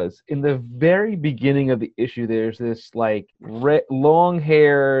you was, in the very beginning of the issue, there's this like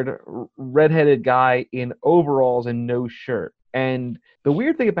long-haired, redheaded guy in overalls and no shirt. And the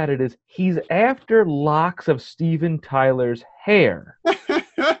weird thing about it is he's after locks of Steven Tyler's hair.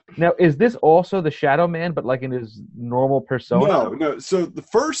 Now, is this also the Shadow Man, but like in his normal persona? No. So the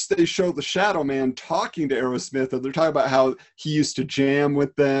first they show the Shadow Man talking to Aerosmith, and they're talking about how he used to jam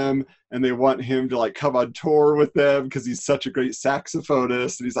with them, and they want him to like come on tour with them because he's such a great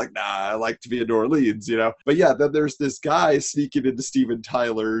saxophonist. And he's like, nah, I like to be in New Orleans, But yeah, then there's this guy sneaking into Steven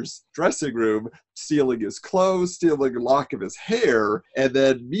Tyler's dressing room, stealing his clothes, stealing a lock of his hair. And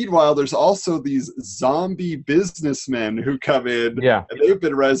then meanwhile, there's also these zombie businessmen who come in. Yeah. And they've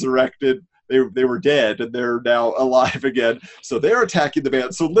been resurrected. They were dead and they're now alive again. So they're attacking the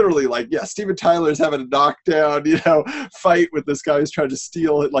band. So literally, Steven Tyler's having a knockdown, fight with this guy who's trying to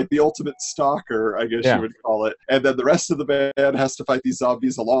steal it, like the ultimate stalker, I guess you would call it. And then the rest of the band has to fight these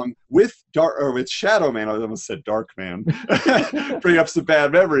zombies along with Shadow Man. I almost said Dark Man. Bring up some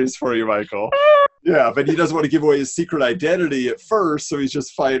bad memories for you, Michael. Yeah, but he doesn't want to give away his secret identity at first, so he's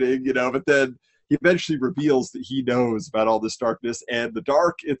just fighting, but then he eventually reveals that he knows about all this darkness, and the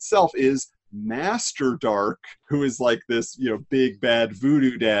dark itself is Master Dark, who is like this, big bad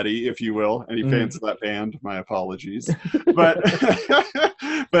voodoo daddy, if you will. Any fans of that band? My apologies. But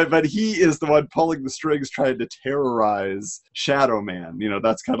but he is the one pulling the strings, trying to terrorize Shadow Man.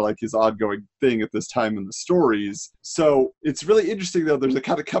 That's kind of like his ongoing thing at this time in the stories. So it's really interesting, though. There's a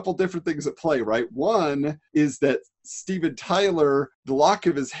couple different things at play, right? One is that Steven Tyler, the lock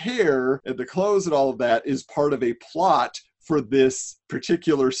of his hair and the clothes and all of that is part of a plot for this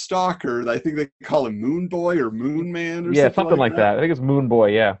particular stalker. I think they call him Moon Boy or Moon Man or something like that. I think it's Moon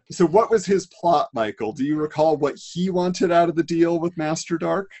Boy, yeah. So what was his plot, Michael? Do you recall what he wanted out of the deal with Master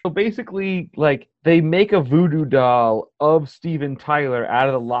Dark? So basically, they make a voodoo doll of Steven Tyler out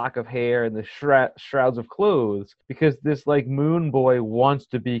of the lock of hair and the shrouds of clothes because this, Moon Boy wants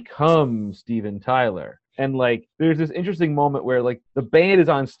to become Steven Tyler. And there's this interesting moment where the band is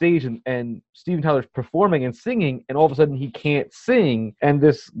on stage and Steven Tyler's performing and singing, and all of a sudden he can't sing, and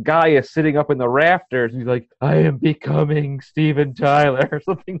this guy is sitting up in the rafters, and he's like, "I am becoming Steven Tyler," or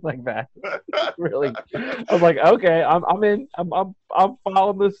something like that. Really, I'm like, okay, I'm in. I'm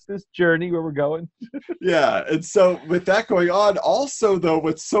following this journey where we're going. Yeah, and so with that going on, also though,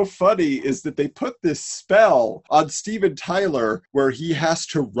 what's so funny is that they put this spell on Steven Tyler where he has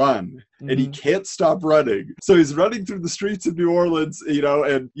to run. And he can't stop running. So he's running through the streets of New Orleans,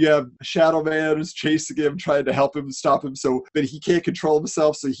 and you have Shadow Man who's chasing him, trying to help him, stop him, but he can't control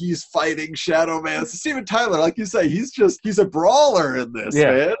himself, so he's fighting Shadow Man. So Steven Tyler, like you say, he's a brawler in this,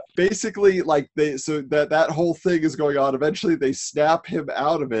 man. Basically, that whole thing is going on. Eventually they snap him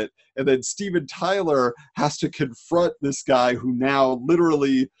out of it, and then Steven Tyler has to confront this guy who now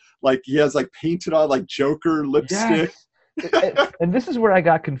literally, he has painted on Joker lipstick. Yes. And this is where I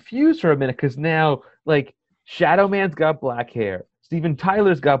got confused for a minute, because now, Shadow Man's got black hair, Steven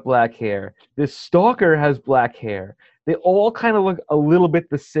Tyler's got black hair, this stalker has black hair. They all kind of look a little bit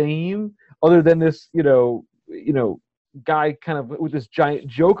the same, other than this, guy kind of with this giant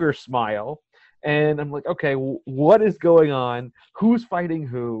Joker smile. And I'm like, okay, what is going on? Who's fighting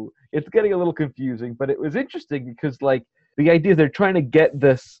who? It's getting a little confusing, but it was interesting because, the idea is they're trying to get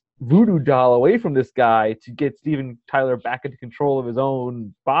this voodoo doll away from this guy to get Steven Tyler back into control of his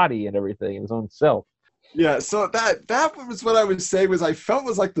own body and everything, his own self. Yeah, so that was what I would say was I felt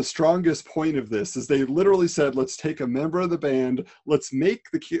was the strongest point of this is they literally said, let's take a member of the band, let's make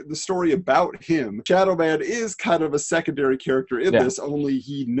the story about him. Shadow Man is kind of a secondary character in this, only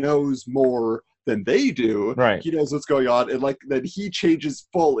he knows more than they do. Right. He knows what's going on, and then he changes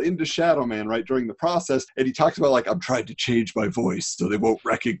full into Shadow Man right during the process, and he talks about I'm trying to change my voice so they won't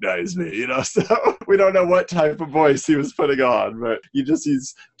recognize me, so we don't know what type of voice he was putting on, but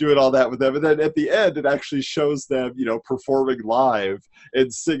he's doing all that with them. And then at the end it actually shows them performing live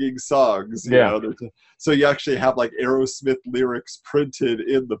and singing songs, you know. So you actually have Aerosmith lyrics printed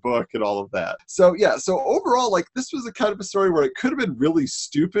in the book and all of that. So overall, this was a kind of a story where it could have been really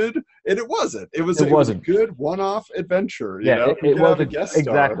stupid, and it wasn't. It was a good one-off adventure. It was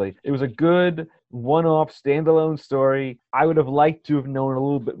exactly. It was a good one-off standalone story. I would have liked to have known a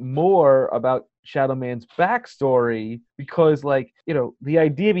little bit more about Shadow Man's backstory because, the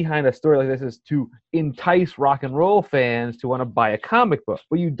idea behind a story like this is to entice rock and roll fans to want to buy a comic book.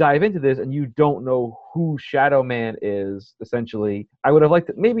 But you dive into this and you don't know who Shadow Man is, essentially. I would have liked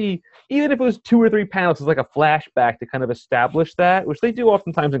it, maybe, even if it was 2 or 3 panels, it's like a flashback to kind of establish that, which they do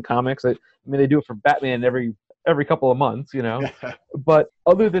oftentimes in comics. They do it for Batman every couple of months, But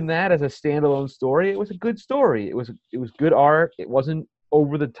other than that, as a standalone story, it was a good story. It was good art. It wasn't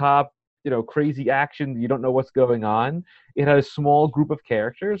over the top, crazy action. You don't know what's going on. It had a small group of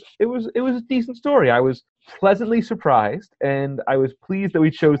characters. It was a decent story. I was pleasantly surprised, and I was pleased that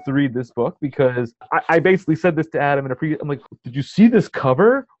we chose to read this book because I basically said this to Adam in a previous. I'm like, did you see this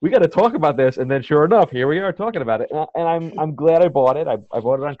cover? We got to talk about this. And then sure enough, here we are talking about it. And I'm glad I bought it. I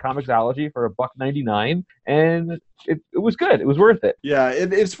bought it on Comixology for $1.99, and it was good. It was worth it. Yeah,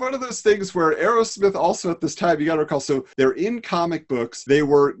 and it's one of those things where Aerosmith also at this time, you got to recall, so they're in comic books. They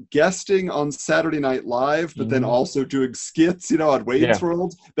were guesting on Saturday Night Live, but then also doing skits, on Wayne's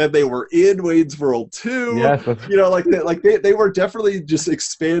World. Then they were in Wayne's World too. Yes. They were definitely just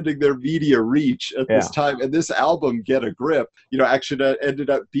expanding their media reach at this time. And this album, Get a Grip, actually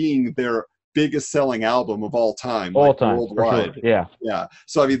ended up being their biggest selling album of all time, worldwide. Sure. Yeah.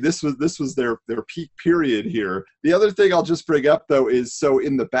 So this was their peak period here. The other thing I'll just bring up though is, so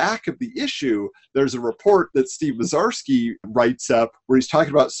in the back of the issue, there's a report that Steve Mazarsky writes up where he's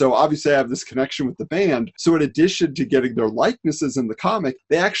talking about, so obviously I have this connection with the band. So in addition to getting their likenesses in the comic,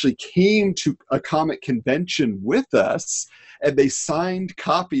 they actually came to a comic convention with us, and they signed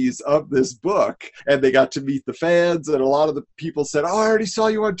copies of this book, and they got to meet the fans, and a lot of the people said, I already saw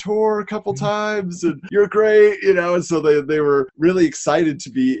you on tour a couple times, and you're great, and so they were really excited to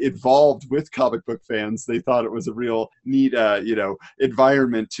be involved with comic book fans. They thought it was a real neat,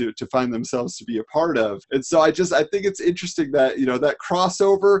 environment to find themselves to be a part of. And so I think it's interesting that, that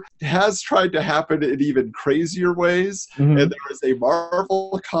crossover has tried to happen in even crazier ways. Mhm. And there is a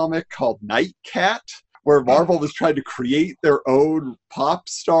Marvel comic called Nightcat, where Marvel was trying to create their own pop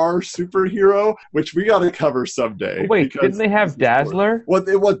star superhero, which we got to cover someday. Wait, because didn't they have this is Dazzler?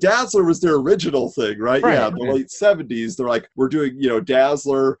 Well, Dazzler was their original thing, right? Right, Yeah, the right. late 70s. They're like, we're doing,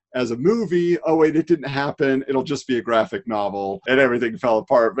 Dazzler as a movie. Oh, wait, it didn't happen. It'll just be a graphic novel. And everything fell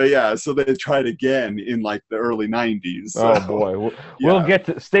apart. But yeah, so they tried again in like the early 90s. So, Oh boy, we'll yeah. get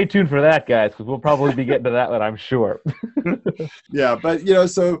to stay tuned for that, guys, because we'll probably be getting to that one, I'm sure. Yeah, but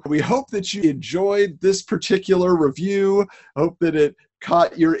so we hope that you enjoyed this particular review. Hope that it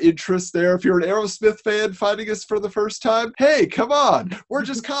caught your interest there. If you're an Aerosmith fan finding us for the first time, hey, come on, we're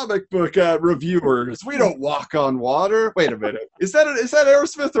just comic book reviewers. We don't walk on water. Wait a minute, is that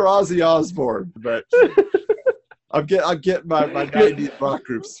Aerosmith or Ozzy Osbourne? But I'm getting my 90s rock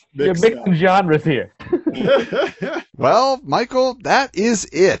groups You're mixed mixing genres here. up. Well, Michael, that is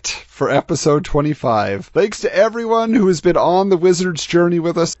it for episode 25. Thanks to everyone who has been on the Wizard's journey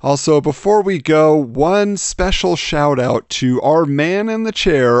with us. Also, before we go, one special shout out to our man in the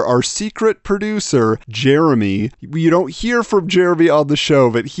chair, our secret producer, Jeremy. You don't hear from Jeremy on the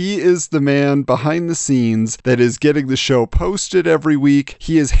show, but he is the man behind the scenes that is getting the show posted every week.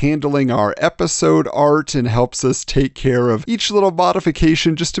 He is handling our episode art and helps us take care of each little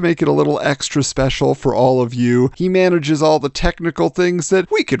modification just to make it a little extra special for all of you. He manages all the technical things that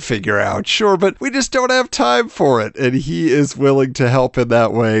we could figure out, sure, but we just don't have time for it, and he is willing to help in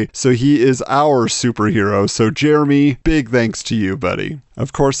that way. So he is our superhero. So Jeremy, big thanks to you, buddy.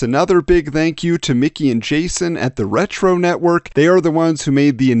 Of course, another big thank you to Mickey and Jason at the Retro Network. They are the ones who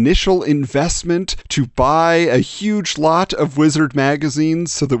made the initial investment to buy a huge lot of Wizard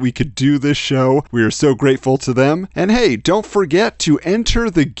magazines so that we could do this show. We are so grateful to them. And hey, don't forget to enter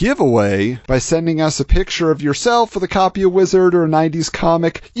the giveaway by sending us a picture of yourself with a copy of Wizard or a 90s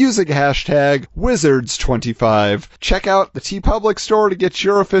comic using hashtag Wizards25. Check out the TeePublic store to get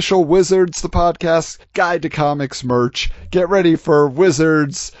your official Wizards, the podcast, Guide to Comics merch. Get ready for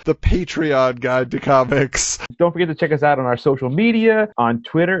Wizards, the Patreon Guide to Comics. Don't forget to check us out on our social media. On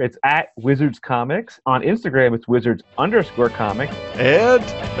Twitter, it's at Wizards Comics. On Instagram, it's Wizards_Comics. And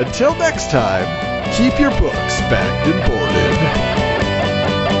until next time, keep your books backed and boarded.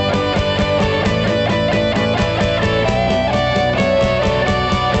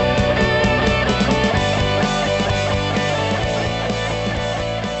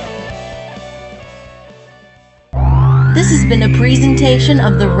 This has been a presentation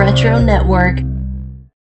of the Retro Network.